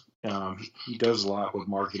this, he does a lot with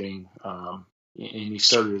marketing, and he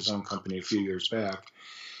started his own company a few years back.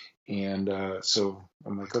 And so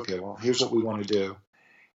I'm like, okay, well, here's what we want to do.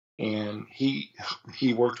 And he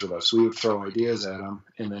worked with us. We would throw ideas at him,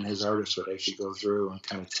 and then his artists would actually go through and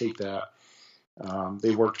kind of take that.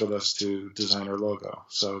 They worked with us to design our logo.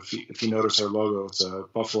 So if you notice our logo, it's a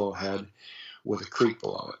buffalo head with a creek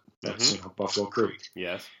below it. That's Buffalo Creek.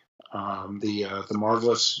 Yes. The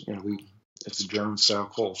Marvelous, it's a German style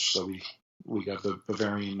Kolsch. So we got the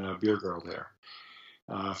Bavarian beer girl there.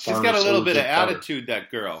 She's got a little bit of attitude,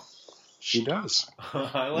 that girl. She does.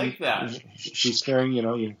 I like that. She's carrying,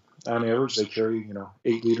 on average, they carry,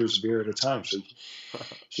 8 liters of beer at a time. So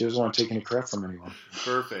she doesn't want to take any crap from anyone.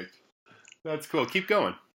 Perfect. That's cool. Keep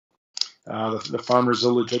going. The Farmer's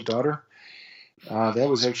Illegit Daughter. That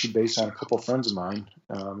was actually based on a couple of friends of mine.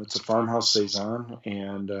 It's a farmhouse saison,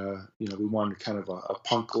 and, we wanted kind of a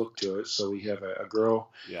punk look to it. So we have a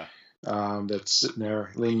girl. Yeah. That's sitting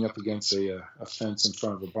there leaning up against a fence in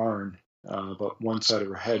front of a barn, but one side of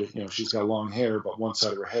her head, she's got long hair, but one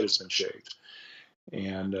side of her head has been shaved.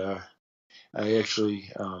 And I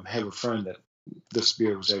actually have a friend that this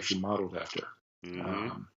beer was actually modeled after.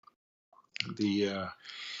 Mm-hmm.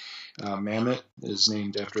 Mamet is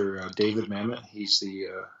named after David Mamet. He's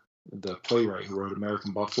the playwright who wrote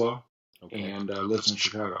American Buffalo, and lives in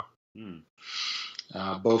Chicago.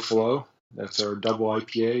 Buffalo, that's our double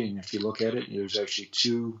IPA, and if you look at it, there's actually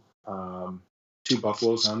two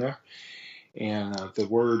buffaloes on there. And the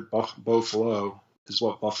word Buffalo is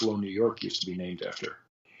what Buffalo, New York used to be named after.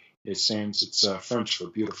 It's French for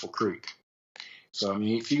beautiful creek. So, I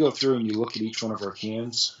mean, if you go through and you look at each one of our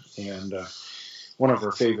cans, and one of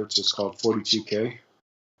our favorites is called 42K.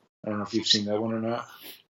 I don't know if you've seen that one or not.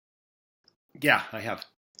 Yeah, I have.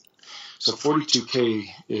 So 42K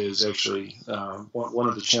is actually one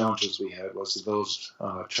of the challenges we had was that those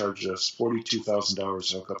charged us $42,000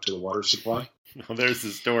 to hook up to the water supply. Well, there's the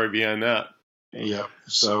story behind that. Yeah.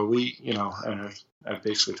 So we, and I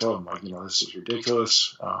basically told them, like, this is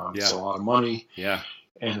ridiculous. It's a lot of money. Yeah.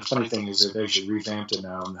 And the funny thing is they've actually revamped it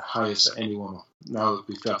now, and the highest that anyone, now that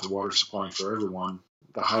we've got the water supply for everyone,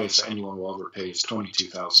 the highest that anyone will ever pay is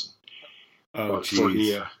 $22,000. Oh,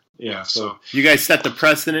 geez. Yeah, so you guys set the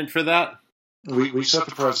precedent for that? We set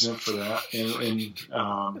the precedent for that,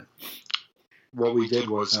 and what we did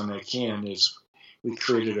was on that can is we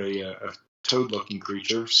created a toad-looking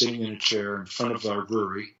creature sitting in a chair in front of our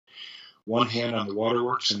brewery, one hand on the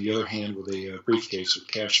waterworks and the other hand with a briefcase with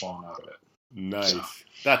cash falling out of it. Nice. So,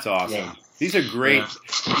 that's awesome. Yeah. These are great,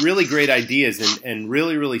 really great ideas and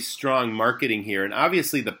really, really strong marketing here. And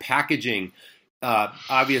obviously the packaging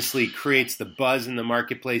obviously creates the buzz in the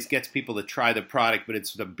marketplace, gets people to try the product, but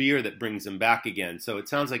it's the beer that brings them back again. So it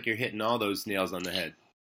sounds like you're hitting all those nails on the head.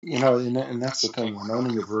 And that's the thing. When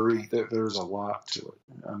owning a brewery, there's a lot to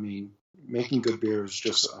it. I mean, making good beer is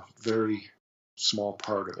just a very small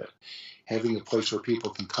part of it. Having a place where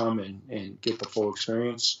people can come and get the full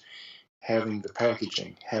experience, having the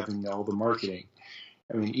packaging, having all the marketing.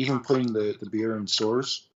 I mean, even putting the beer in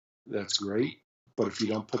stores, that's great. But if you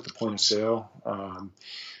don't put the point of sale,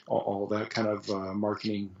 all that kind of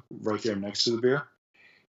marketing right there next to the beer,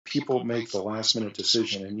 people make the last minute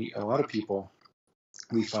decision. And a lot of people,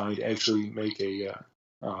 we find, actually make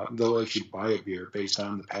they'll actually buy a beer based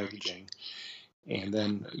on the packaging. And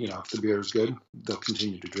then, if the beer is good, they'll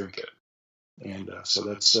continue to drink it. And so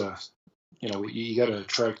that's, you got to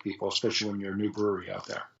attract people, especially when you're a new brewery out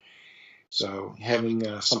there. So having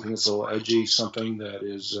something that's a little edgy, something that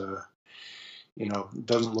is,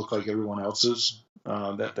 doesn't look like everyone else's,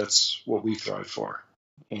 that's what we strive for.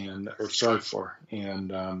 And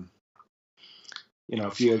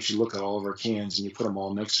if you actually look at all of our cans and you put them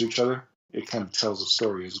all next to each other, it kind of tells a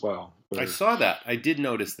story as well. I saw that. I did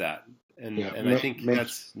notice that. And I think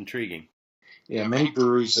that's intriguing. Yeah, many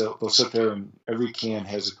breweries, they'll sit there and every can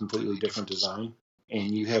has a completely different design,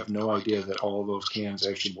 and you have no idea that all of those cans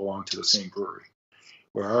actually belong to the same brewery.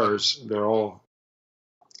 Where ours, they're all,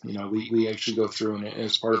 we actually go through, and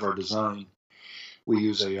as part of our design, we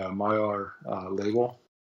use a Mylar label,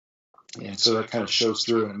 and so that kind of shows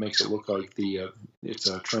through, and it makes it look like it's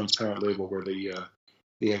a transparent label where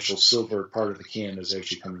the actual silver part of the can is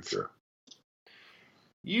actually coming through.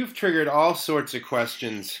 You've triggered all sorts of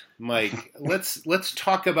questions, Mike. Let's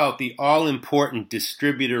talk about the all-important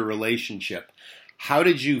distributor relationship. How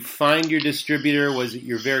did you find your distributor? Was it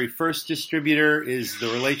your very first distributor? Is the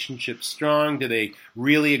relationship strong? Do they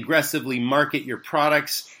really aggressively market your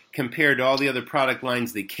products compared to all the other product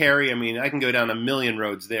lines they carry? I mean, I can go down a million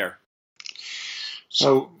roads there.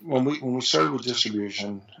 So when we started with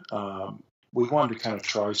distribution, we wanted to kind of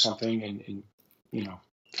try something and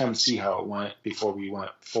kind of see how it went before we went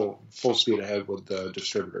full speed ahead with the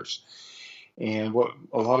distributors. And what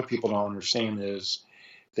a lot of people don't understand is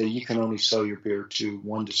that you can only sell your beer to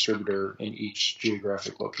one distributor in each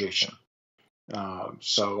geographic location.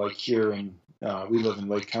 So like here we live in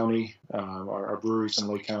Lake County, our brewery's in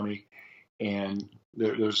Lake County, and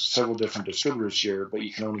there's several different distributors here, but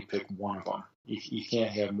you can only pick one of them. You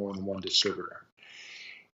can't have more than one distributor.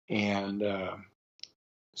 And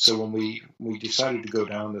so when we decided to go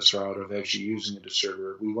down this route of actually using a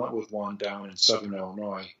distributor, we went with one down in Southern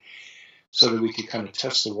Illinois so that we could kind of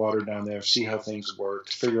test the water down there, see how things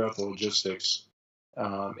worked, figure out the logistics,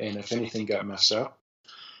 and if anything got messed up,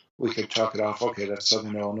 we could chalk it off. Okay, that's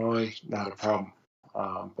Southern Illinois, not a problem.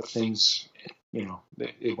 But things,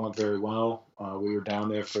 it went very well. We were down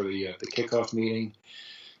there for the kickoff meeting.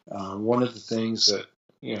 One of the things that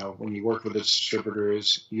when you work with a distributor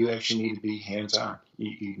is you actually need to be hands-on.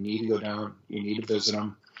 You need to go down. You need to visit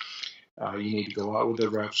them. You need to go out with the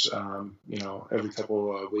reps, every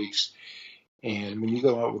couple of weeks. And when you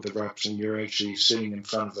go out with the reps and you're actually sitting in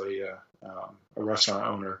front of a restaurant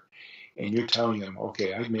owner and you're telling them,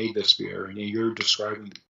 okay, I made this beer, and you're describing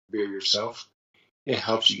the beer yourself, it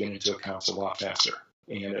helps you get into accounts a lot faster.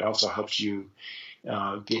 and it also helps you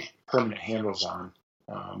get permanent handles on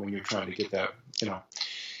when you're trying to get that.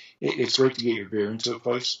 It's great to get your beer into a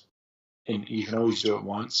place, and you can always do it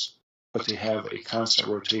once, but to have a constant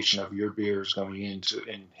rotation of your beers going into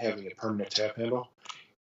and having a permanent tap handle,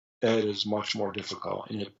 that is much more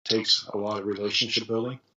difficult, and it takes a lot of relationship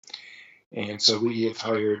building. And so we have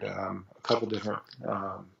hired a couple different,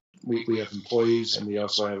 we have employees, and we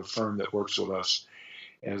also have a firm that works with us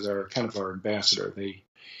as our kind of our ambassador. They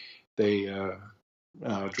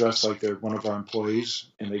dress like they're one of our employees,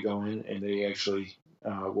 and they go in and they actually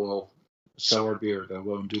will sell our beer. They'll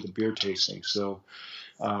go and do the beer tastings. They'll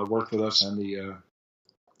work with us on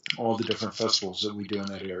all the different festivals that we do in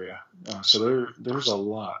that area. So there's a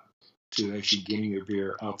lot to actually getting your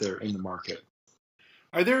beer out there in the market.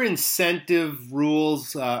 Are there incentive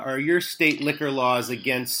rules? Are your state liquor laws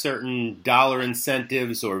against certain dollar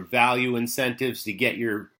incentives or value incentives to get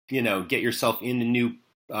yourself into new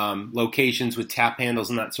locations with tap handles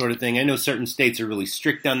and that sort of thing? I know certain states are really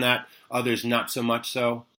strict on that, others not so much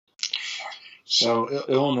so. So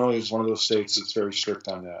Illinois is one of those states that's very strict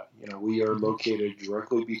on that. We are located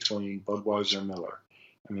directly between Budweiser and Miller.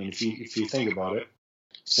 I mean, if you think about it,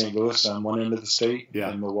 St. Louis on one end of the state,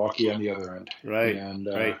 and Milwaukee on the other end. Right. And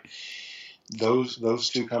right. Those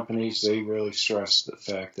two companies, they really stress the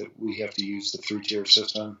fact that we have to use the 3-tier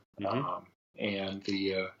system. Mm-hmm. And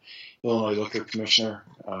the Illinois Liquor Commissioner,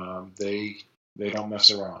 they don't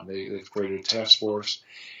mess around. They've created a task force.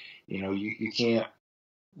 You can't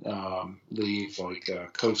leave like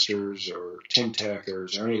coasters or tin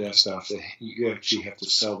tackers or any of that stuff. You actually have to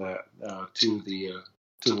sell that to the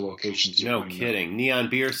locations. No kidding. Neon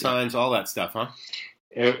beer signs, all that stuff, huh?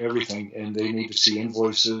 Everything, and they need to see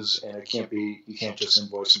invoices, and you can't just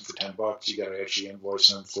invoice them for $10. You got to actually invoice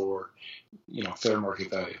them for, fair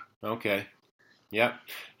market value. Okay. Yep.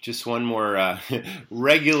 Just one more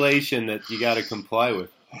regulation that you got to comply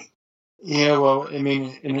with. Yeah, well, I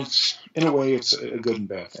mean, and it's in a way it's a good and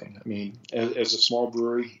bad thing. I mean, as a small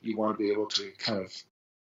brewery, you want to be able to kind of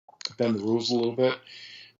bend the rules a little bit,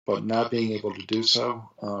 but not being able to do so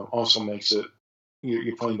also makes it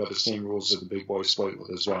you're playing by the same rules that the big boys play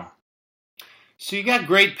with as well. So you got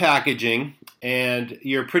great packaging, and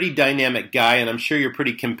you're a pretty dynamic guy, and I'm sure you're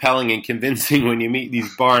pretty compelling and convincing when you meet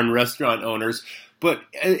these bar and restaurant owners. But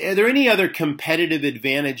are there any other competitive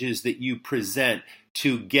advantages that you present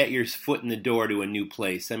to get your foot in the door to a new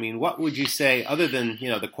place? I mean, what would you say, other than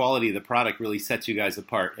the quality of the product really sets you guys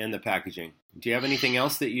apart and the packaging? Do you have anything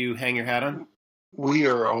else that you hang your hat on? We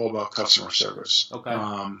are all about customer service. Okay.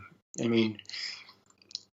 I mean,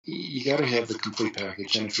 you got to have the complete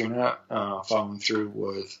package, and if you're not following through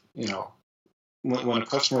with, when a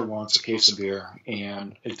customer wants a case of beer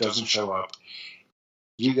and it doesn't show up,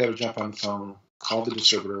 you got to jump on the phone, call the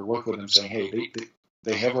distributor, work with them, saying, hey,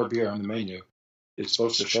 they have our beer on the menu. It's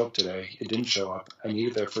supposed to show up today. It didn't show up. I need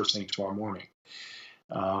it there first thing tomorrow morning.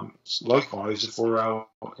 Likewise, if we're out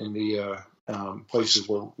in the places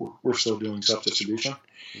where we're still doing self-distribution,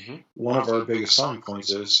 mm-hmm. one of our biggest selling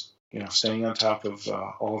points is staying on top of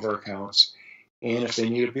all of our accounts, and if they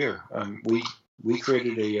need a beer, we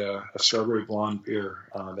created a strawberry blonde beer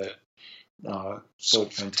that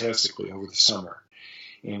sold fantastically over the summer,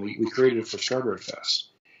 and we created it for Strawberry Fest.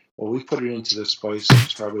 Well, we put it into this place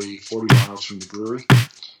that's probably 40 miles from the brewery.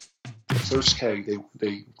 The first keg,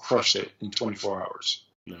 they crushed it in 24 hours.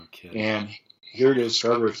 No kidding. And here it is,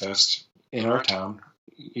 Strawberry Fest in our town.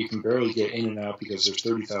 You can barely get in and out because there's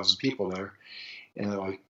 30,000 people there, and they're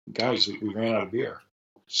like, guys, we ran out of beer.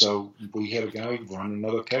 So we had a guy run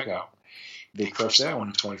another keg out. They crushed that one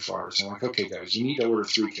in 24 hours. I'm like, okay, guys, you need to order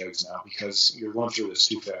 3 kegs now because you're going through this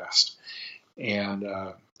too fast. And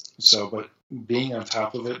but being on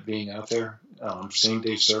top of it, being out there,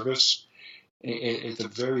 same-day service, at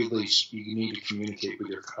the very least, you need to communicate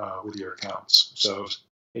with your accounts. So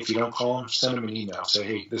if you don't call them, send them an email. Say,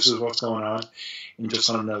 hey, this is what's going on, and just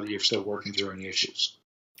let them know that you're still working through any issues.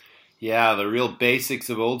 Yeah, the real basics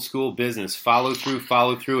of old school business. Follow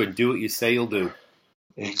through, and do what you say you'll do.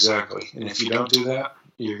 Exactly. And if you don't do that,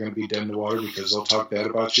 you're going to be dead in the water because they'll talk bad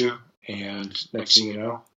about you. And next thing you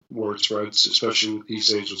know, word spreads, especially these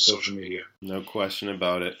days with social media. No question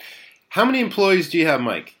about it. How many employees do you have,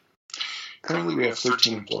 Mike? Currently, we have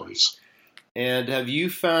 13 employees. And have you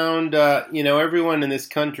found, everyone in this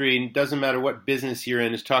country, doesn't matter what business you're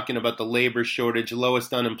in, is talking about the labor shortage,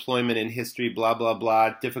 lowest unemployment in history, blah, blah,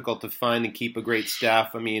 blah, difficult to find and keep a great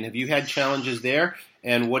staff. I mean, have you had challenges there?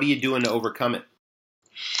 And what are you doing to overcome it?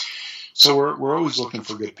 So we're always looking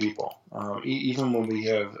for good people. Even when we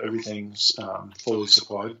have everything's fully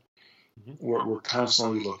supplied, mm-hmm. we're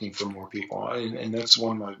constantly looking for more people. And that's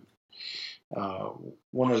one of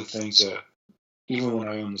one of the things that even when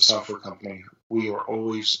I owned the software company, we were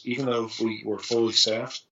always, even though we were fully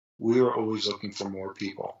staffed, we were always looking for more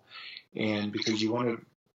people. And because you want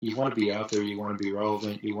to be out there, you want to be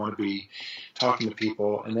relevant, you want to be talking to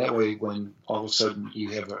people, and that way, when all of a sudden you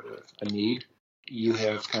have a need, you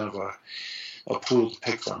have kind of a pool to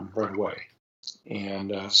pick from right away. And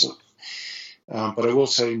but I will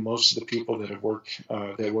say, most of the people that work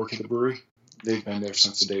at the brewery, they've been there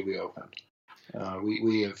since the day we opened.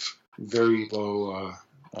 We have very low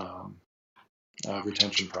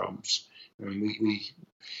retention problems. I mean,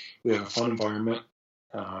 we have a fun environment.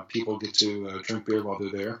 People get to drink beer while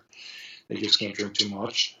they're there. They just can't drink too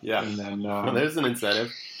much. Yeah. And then well, there's an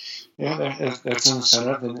incentive. Yeah, that's an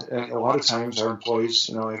incentive. And a lot of times our employees,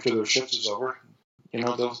 after their shift is over,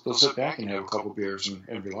 they'll sit back and have a couple beers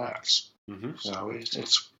and relax. Mm-hmm. So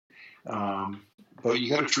it's but you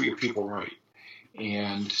got to treat your people right.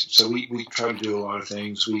 And so we try to do a lot of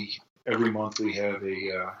things. Every month we have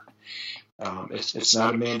it's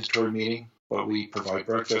not a mandatory meeting, but we provide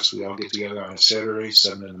breakfast. We all get together on a Saturday,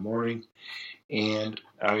 7 a.m, and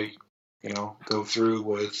I, go through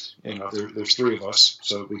with, there's 3 of us.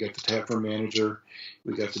 So we got the taproom manager,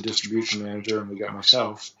 we got the distribution manager, and we got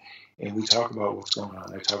myself. And we talk about what's going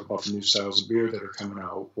on. I talk about the new styles of beer that are coming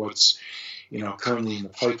out, what's, currently in the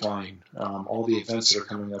pipeline, all the events that are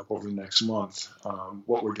coming up over the next month,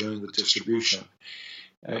 what we're doing with distribution.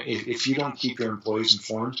 If you don't keep your employees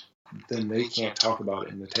informed, then they can't talk about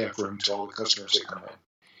it in the tap room to all the customers that come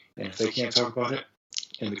in. And if they can't talk about it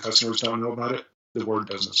and the customers don't know about it, the word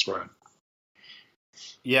doesn't spread.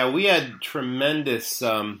 Yeah, we had tremendous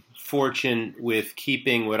fortune with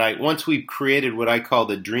keeping once we created what I call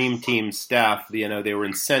the Dream Team staff. They were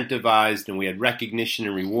incentivized, and we had recognition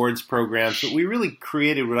and rewards programs. But we really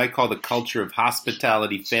created what I call the culture of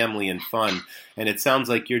hospitality, family, and fun. And it sounds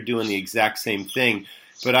like you're doing the exact same thing.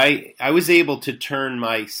 But I was able to turn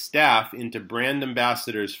my staff into brand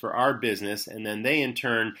ambassadors for our business, and then they in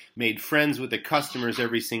turn made friends with the customers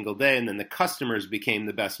every single day, and then the customers became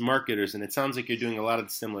the best marketers, and it sounds like you're doing a lot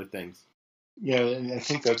of similar things. Yeah, and I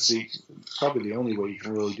think that's probably the only way you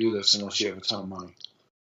can really do this unless you have a ton of money.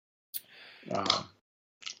 I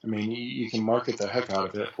mean, you can market the heck out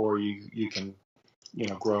of it, or you can,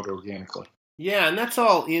 grow it organically. Yeah, and that's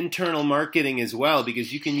all internal marketing as well,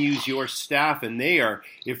 because you can use your staff, and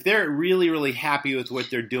if they're really, really happy with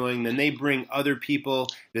what they're doing, then they bring other people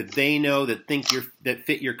that they know that that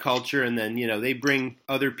fit your culture, and then, they bring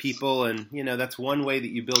other people, and, that's one way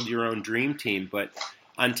that you build your own dream team. But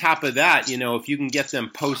on top of that, if you can get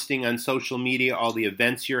them posting on social media all the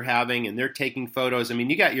events you're having, and they're taking photos, I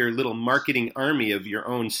mean, you got your little marketing army of your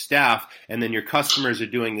own staff, and then your customers are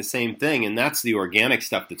doing the same thing, and that's the organic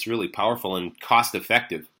stuff that's really powerful and cost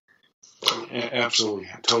effective. Absolutely.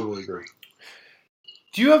 I totally agree.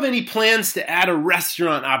 Do you have any plans to add a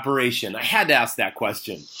restaurant operation? I had to ask that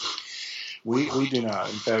question. We do not.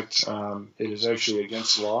 In fact, it is actually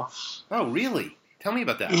against the law. Oh, really? Tell me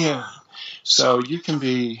about that. Yeah. So you can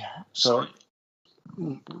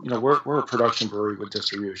we're a production brewery with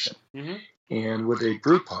distribution. Mm-hmm. And with a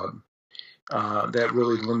brew pub, that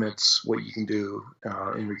really limits what you can do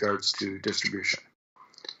in regards to distribution.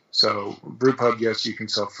 So brew pub, yes, you can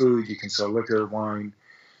sell food, you can sell liquor, wine,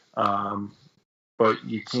 but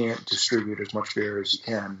you can't distribute as much beer as you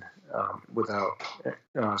can without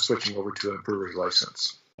switching over to a brewery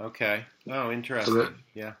license. Okay. Oh, interesting.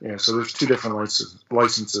 Yeah, so there's 2 different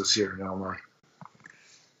licenses here in Illinois.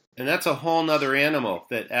 And that's a whole nother animal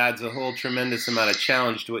that adds a whole tremendous amount of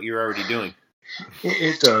challenge to what you're already doing.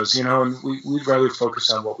 It does, and we'd rather focus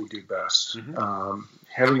on what we do best. Mm-hmm.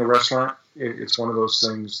 Having a restaurant, it's one of those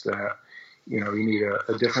things that, you need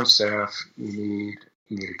a different staff, you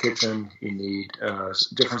need a kitchen, you need a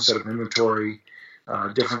different set of inventory,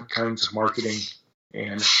 different kinds of marketing.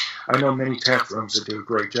 And I know many tap rooms that do a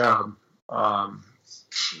great job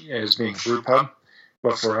as being a brew pub,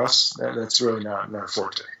 but for us, that's really not our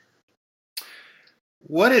forte.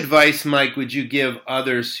 What advice, Mike, would you give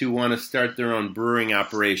others who want to start their own brewing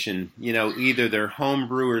operation? Either they're home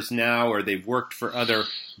brewers now or they've worked for other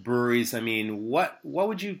breweries. I mean, what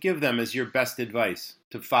would you give them as your best advice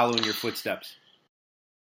to follow in your footsteps?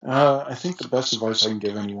 I think the best advice I can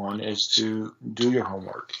give anyone is to do your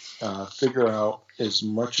homework. Figure out as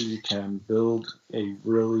much as you can, build a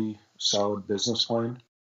really solid business plan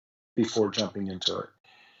before jumping into it.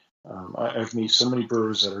 I've met so many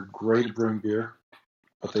brewers that are great at brewing beer,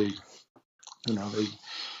 but they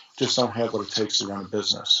just don't have what it takes to run a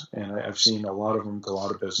business. And I've seen a lot of them go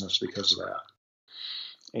out of business because of that.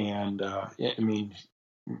 And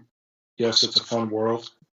yes, it's a fun world,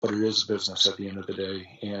 but it is a business at the end of the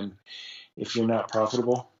day. And if you're not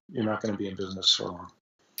profitable, you're not going to be in business for long.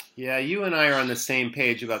 Yeah, you and I are on the same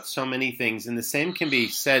page about so many things, and the same can be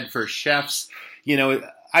said for chefs. You know,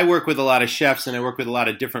 I work with a lot of chefs and I work with a lot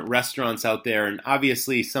of different restaurants out there, and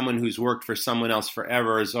obviously someone who's worked for someone else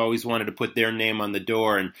forever has always wanted to put their name on the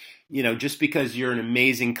door. And, you know, just because you're an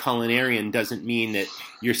amazing culinarian doesn't mean that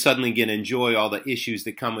you're suddenly going to enjoy all the issues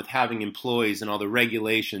that come with having employees and all the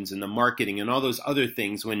regulations and the marketing and all those other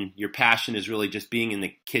things when your passion is really just being in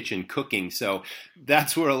the kitchen cooking. So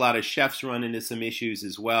that's where a lot of chefs run into some issues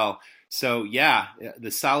as well. So yeah,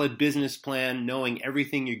 the solid business plan, knowing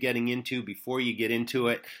everything you're getting into before you get into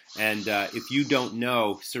it. And if you don't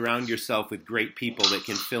know, surround yourself with great people that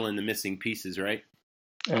can fill in the missing pieces, right?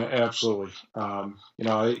 Absolutely. You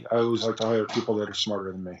know, I always like to hire people that are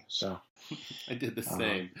smarter than me. So I did the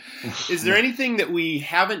same. Is there anything that we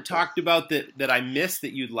haven't talked about that I missed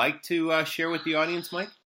that you'd like to share with the audience, Mike?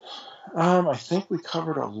 I think we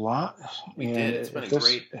covered a lot. We did. It's been a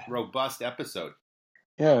great, robust episode.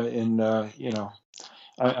 Yeah, and you know,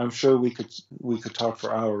 I'm sure we could talk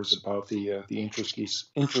for hours about the interest.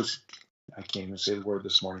 I can't even say the word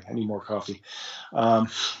this morning. I need more coffee.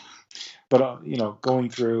 But you know,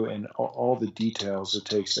 going through and all the details it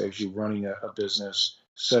takes to actually running a business,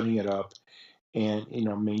 setting it up, and you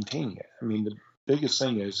know, maintaining it. I mean, the biggest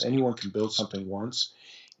thing is anyone can build something once.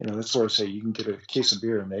 You know, that's where I say you can get a case of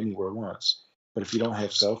beer in anywhere once, but if you don't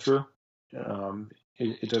have sell-through,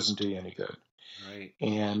 it doesn't do you any good. Right.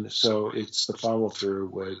 And so it's the follow through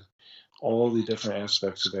with all the different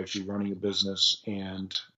aspects of actually running a business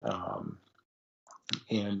and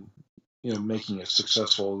you know, making it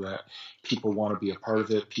successful, that people want to be a part of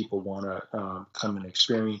it, people want to come and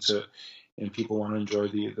experience it, and people want to enjoy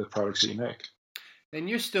the products that you make. And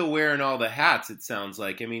you're still wearing all the hats, it sounds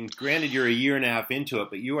like. I mean, granted, you're a year and a half into it,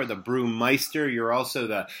 but you are the brewmeister. You're also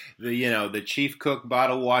the chief cook,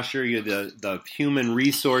 bottle washer. You're the human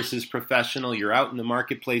resources professional. You're out in the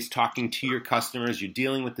marketplace talking to your customers. You're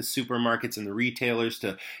dealing with the supermarkets and the retailers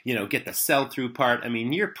to, you know, get the sell-through part. I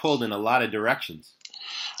mean, you're pulled in a lot of directions.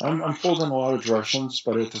 I'm pulled in a lot of directions,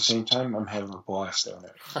 but at the same time, I'm having a blast on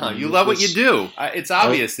it. You love what you do. It's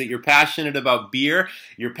obvious that you're passionate about beer,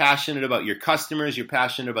 you're passionate about your customers, you're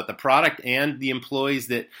passionate about the product and the employees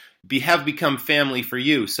that have become family for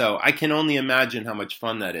you. So I can only imagine how much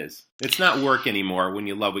fun that is. It's not work anymore when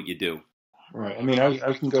you love what you do. Right. I mean,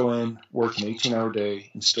 I can go in, work an 18-hour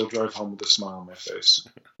day, and still drive home with a smile on my face.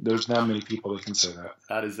 There's not many people that can say that.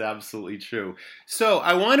 That is absolutely true. So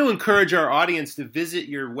I want to encourage our audience to visit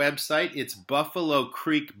your website. It's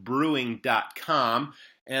buffalocreekbrewing.com.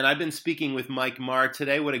 And I've been speaking with Mike Marr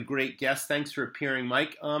today. What a great guest. Thanks for appearing,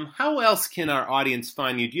 Mike. How else can our audience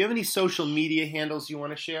find you? Do you have any social media handles you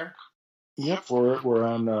want to share? Yep. We're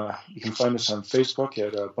on, you can find us on Facebook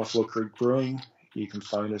at Buffalo Creek Brewing. You can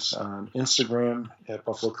find us on Instagram at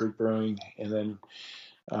Buffalo Creek Brewing, and then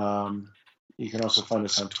you can also find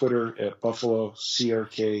us on Twitter at Buffalo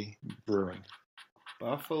CRK Brewing.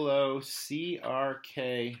 Buffalo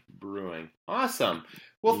CRK Brewing. Awesome.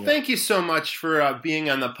 Well, Thank you so much for being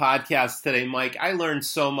on the podcast today, Mike. I learned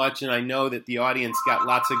so much, and I know that the audience got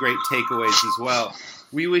lots of great takeaways as well.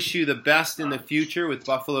 We wish you the best in the future with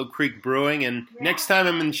Buffalo Creek Brewing, and next time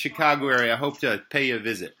I'm in the Chicago area, I hope to pay you a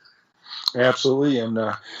visit. Absolutely, and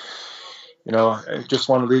you know, I just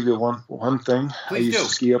want to leave you one thing. Please to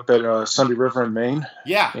ski up at Sunday River in Maine.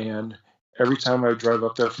 Yeah. And every time I drive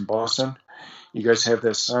up there from Boston, you guys have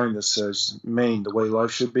that sign that says Maine, the way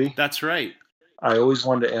life should be. That's right. I always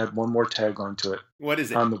wanted to add one more tagline to it. What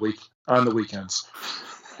is it? On the weekends.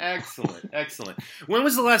 Excellent. When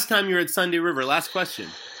was the last time you were at Sunday River? Last question.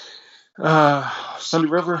 Sunday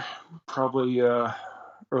River, probably early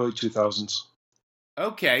 2000s.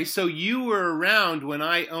 Okay, so you were around when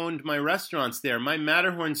I owned my restaurants there. My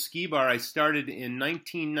Matterhorn Ski Bar, I started in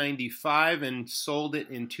 1995 and sold it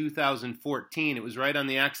in 2014. It was right on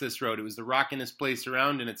the access road. It was the rockinest place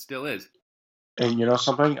around, and it still is. And you know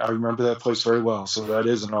something? I remember that place very well, so that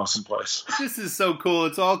is an awesome place. This is so cool.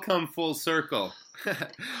 It's all come full circle.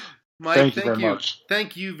 Mike, thank you very much.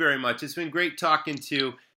 Thank you very much. It's been great talking to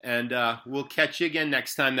you, and we'll catch you again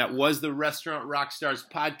next time. That was the Restaurant Rockstars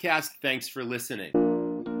podcast. Thanks for listening.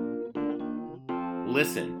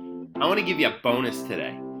 Listen, I want to give you a bonus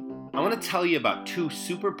today. I want to tell you about 2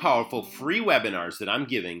 super powerful free webinars that I'm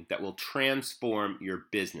giving that will transform your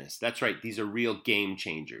business. That's right, these are real game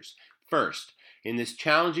changers. First, in this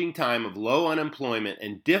challenging time of low unemployment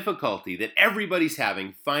and difficulty that everybody's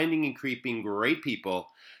having finding and keeping great people,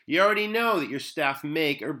 you already know that your staff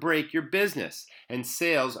make or break your business, and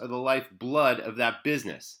sales are the lifeblood of that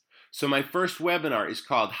business. So my first webinar is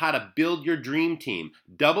called How to Build Your Dream Team,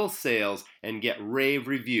 Double Sales, and Get Rave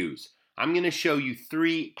Reviews. I'm going to show you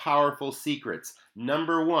 3 powerful secrets.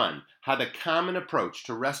 Number 1, how the common approach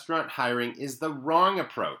to restaurant hiring is the wrong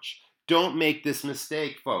approach. Don't make this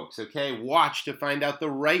mistake, folks, okay? Watch to find out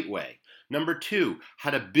the right way. Number 2,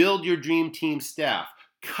 how to build your dream team staff.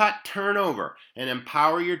 Cut turnover and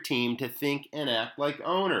empower your team to think and act like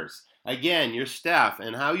owners. Again, your staff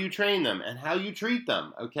and how you train them and how you treat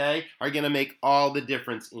them, okay, are going to make all the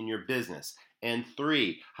difference in your business. And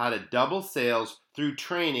 3, how to double sales through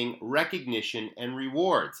training, recognition, and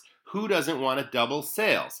rewards. Who doesn't want to double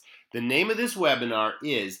sales? The name of this webinar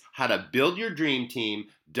is How to Build Your Dream Team,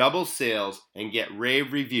 Double Sales, and Get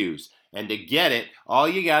Rave Reviews. And to get it, all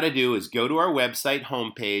you got to do is go to our website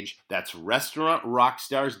homepage. That's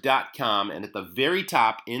restaurantrockstars.com. And at the very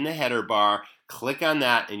top in the header bar, click on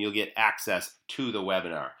that and you'll get access to the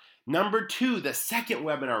webinar. Number 2, the second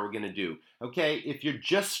webinar we're going to do. Okay, if you're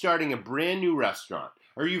just starting a brand new restaurant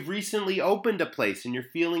or you've recently opened a place and you're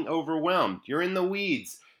feeling overwhelmed, you're in the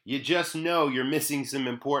weeds, you just know you're missing some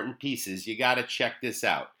important pieces, you got to check this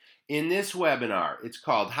out. In this webinar, it's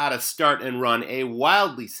called How to Start and Run a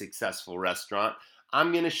Wildly Successful Restaurant.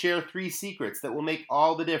 I'm going to share 3 secrets that will make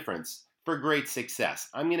all the difference for great success.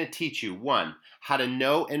 I'm going to teach you 1, how to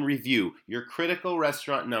know and review your critical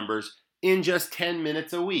restaurant numbers in just 10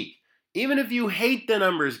 minutes a week. Even if you hate the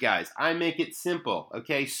numbers, guys, I make it simple,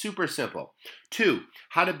 okay? Super simple. 2,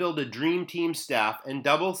 how to build a dream team staff and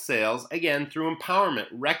double sales, again, through empowerment,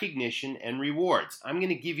 recognition, and rewards. I'm going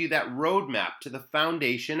to give you that roadmap to the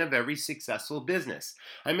foundation of every successful business.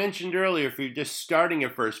 I mentioned earlier, if you're just starting your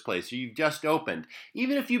first place or you've just opened,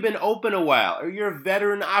 even if you've been open a while or you're a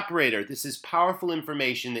veteran operator, this is powerful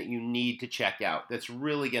information that you need to check out that's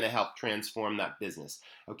really going to help transform that business,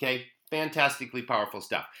 okay? Fantastically powerful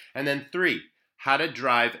stuff. And then 3, how to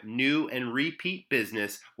drive new and repeat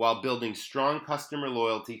business while building strong customer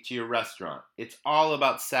loyalty to your restaurant. It's all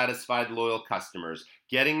about satisfied, loyal customers,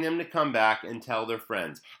 getting them to come back and tell their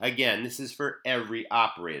friends. Again, this is for every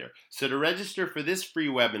operator. So to register for this free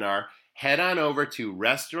webinar, head on over to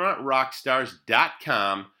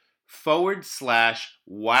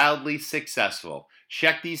restaurantrockstars.com/wildly successful.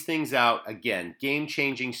 Check these things out. Again,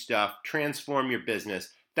 game-changing stuff. Transform your business.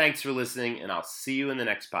 Thanks for listening, and I'll see you in the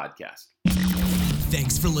next podcast.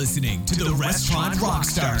 Thanks for listening to the Restaurant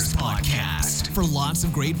Rockstars podcast. For lots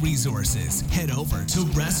of great resources, head over to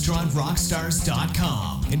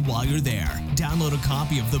restaurantrockstars.com. And while you're there, download a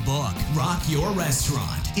copy of the book, Rock Your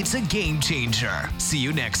Restaurant. It's a game changer. See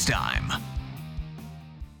you next time.